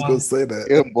 knew look, he was gonna say that.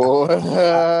 Yeah, boy.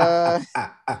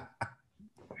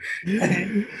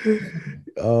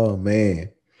 Oh man.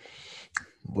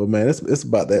 Well, man, it's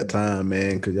about that time,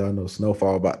 man, because y'all know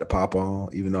Snowfall about to pop on.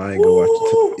 Even though I ain't gonna watch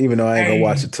it. Even though I ain't gonna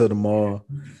watch it till tomorrow.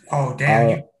 Oh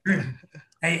damn, you.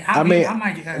 Hey, I mean, I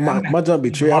might. my jump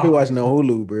be true. I be watching on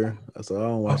Hulu, bro. So I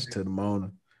don't watch it till the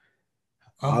morning.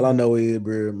 Okay. All I know is,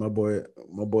 bro, my boy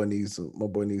needs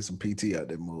some PT out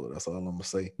there mode. That's all I'm gonna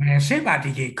say. Man, shit about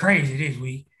to get crazy this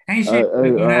week. Ain't shit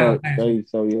go down. Hey,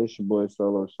 so yeah, it's your boy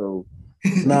Solo Show.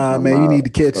 Nah, man, you need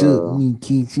to catch up. You need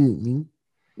to catch up, man.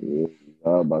 Yeah,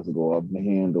 I'm about to go off the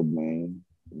handle, man.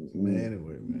 Man,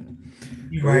 anyway, man.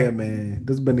 You But right. yeah, man.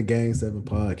 This has been the Game 7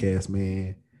 podcast,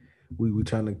 man. We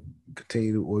trying to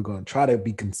continue. We're gonna try to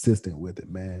be consistent with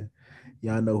it, man.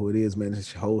 Y'all know who it is, man.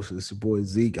 It's your host. It's your boy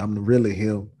Zeke. I'm really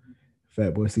him.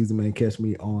 Fat Boy Season, man. Catch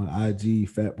me on IG,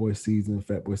 Fat Boy Season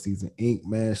Inc.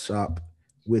 Man, shop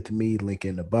with me. Link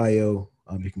in the bio.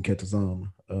 You can catch us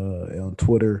on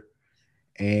Twitter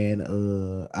and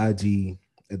IG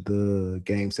at the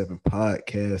Game 7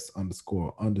 podcast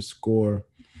 _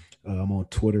 I'm on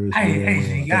Twitter as well.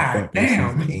 Hey, God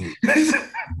damn.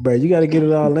 Bro, you got to get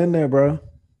it all in there, bro.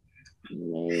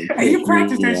 Man, Hey, you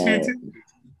practice that shit too.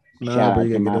 Nah, shout bro, out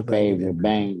you to gotta my get that thing in there, favorite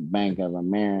bro. Bank of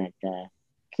America.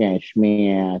 Catch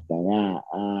me out there.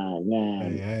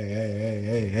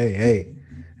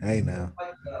 Hey now.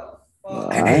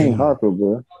 I ain't Harper,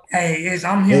 bro. Hey,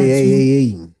 I'm him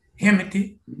too.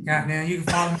 Himothy. Goddamn, you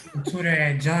can follow me on Twitter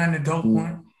at John the Dope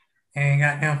One. And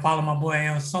goddamn, follow my boy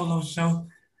El Solo Show.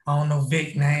 I don't know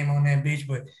Vic name on that bitch,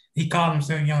 but he called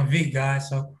himself Young Vic guy,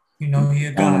 so you know he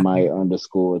a god.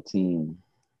 Dynamite_team.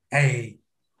 Hey,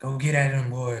 go get at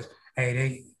them boys.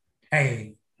 Hey,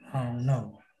 I don't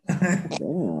know.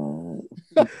 Damn.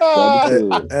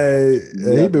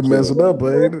 He been messing up,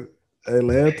 but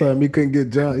last time he couldn't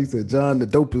get John, he said John the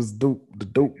dope is dope, the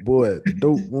dope boy, the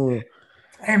dope one.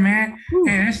 Hey man,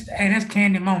 that's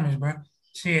candy moments, bro.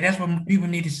 Shit, that's what people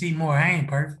need to see more. I ain't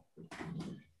perfect.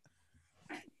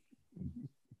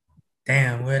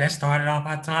 Damn, well, that started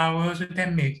off how I was with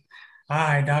that mix. All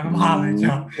right, dog, I'm hollering at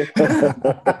y'all.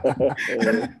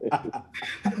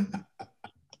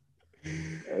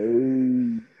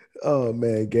 Oh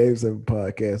man, Game 7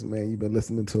 podcast, man. You've been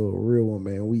listening to a real one,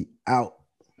 man. We out.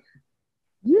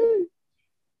 Yeah.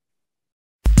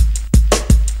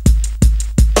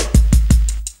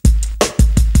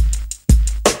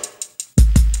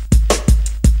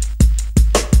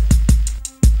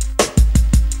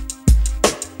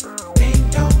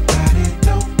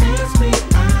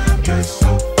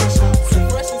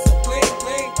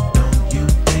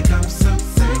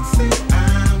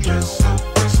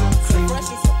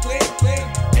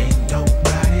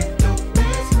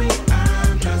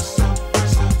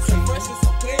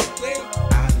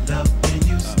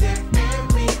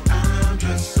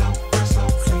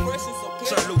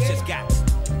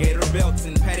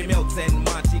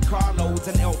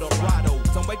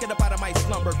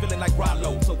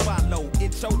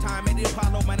 Showtime at the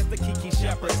Apollo minus the Kiki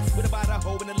Shepherds. With about a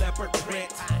hoe and a leopard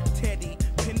print. Teddy,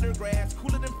 Pendergrass,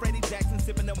 cooler than Freddie Jackson,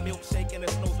 sipping a milkshake in a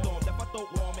snowstorm. Left my throat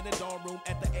warm in the dorm room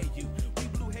at the AU. We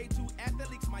blew hay too,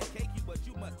 athletes might cake you, but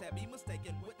you must have been mistaken.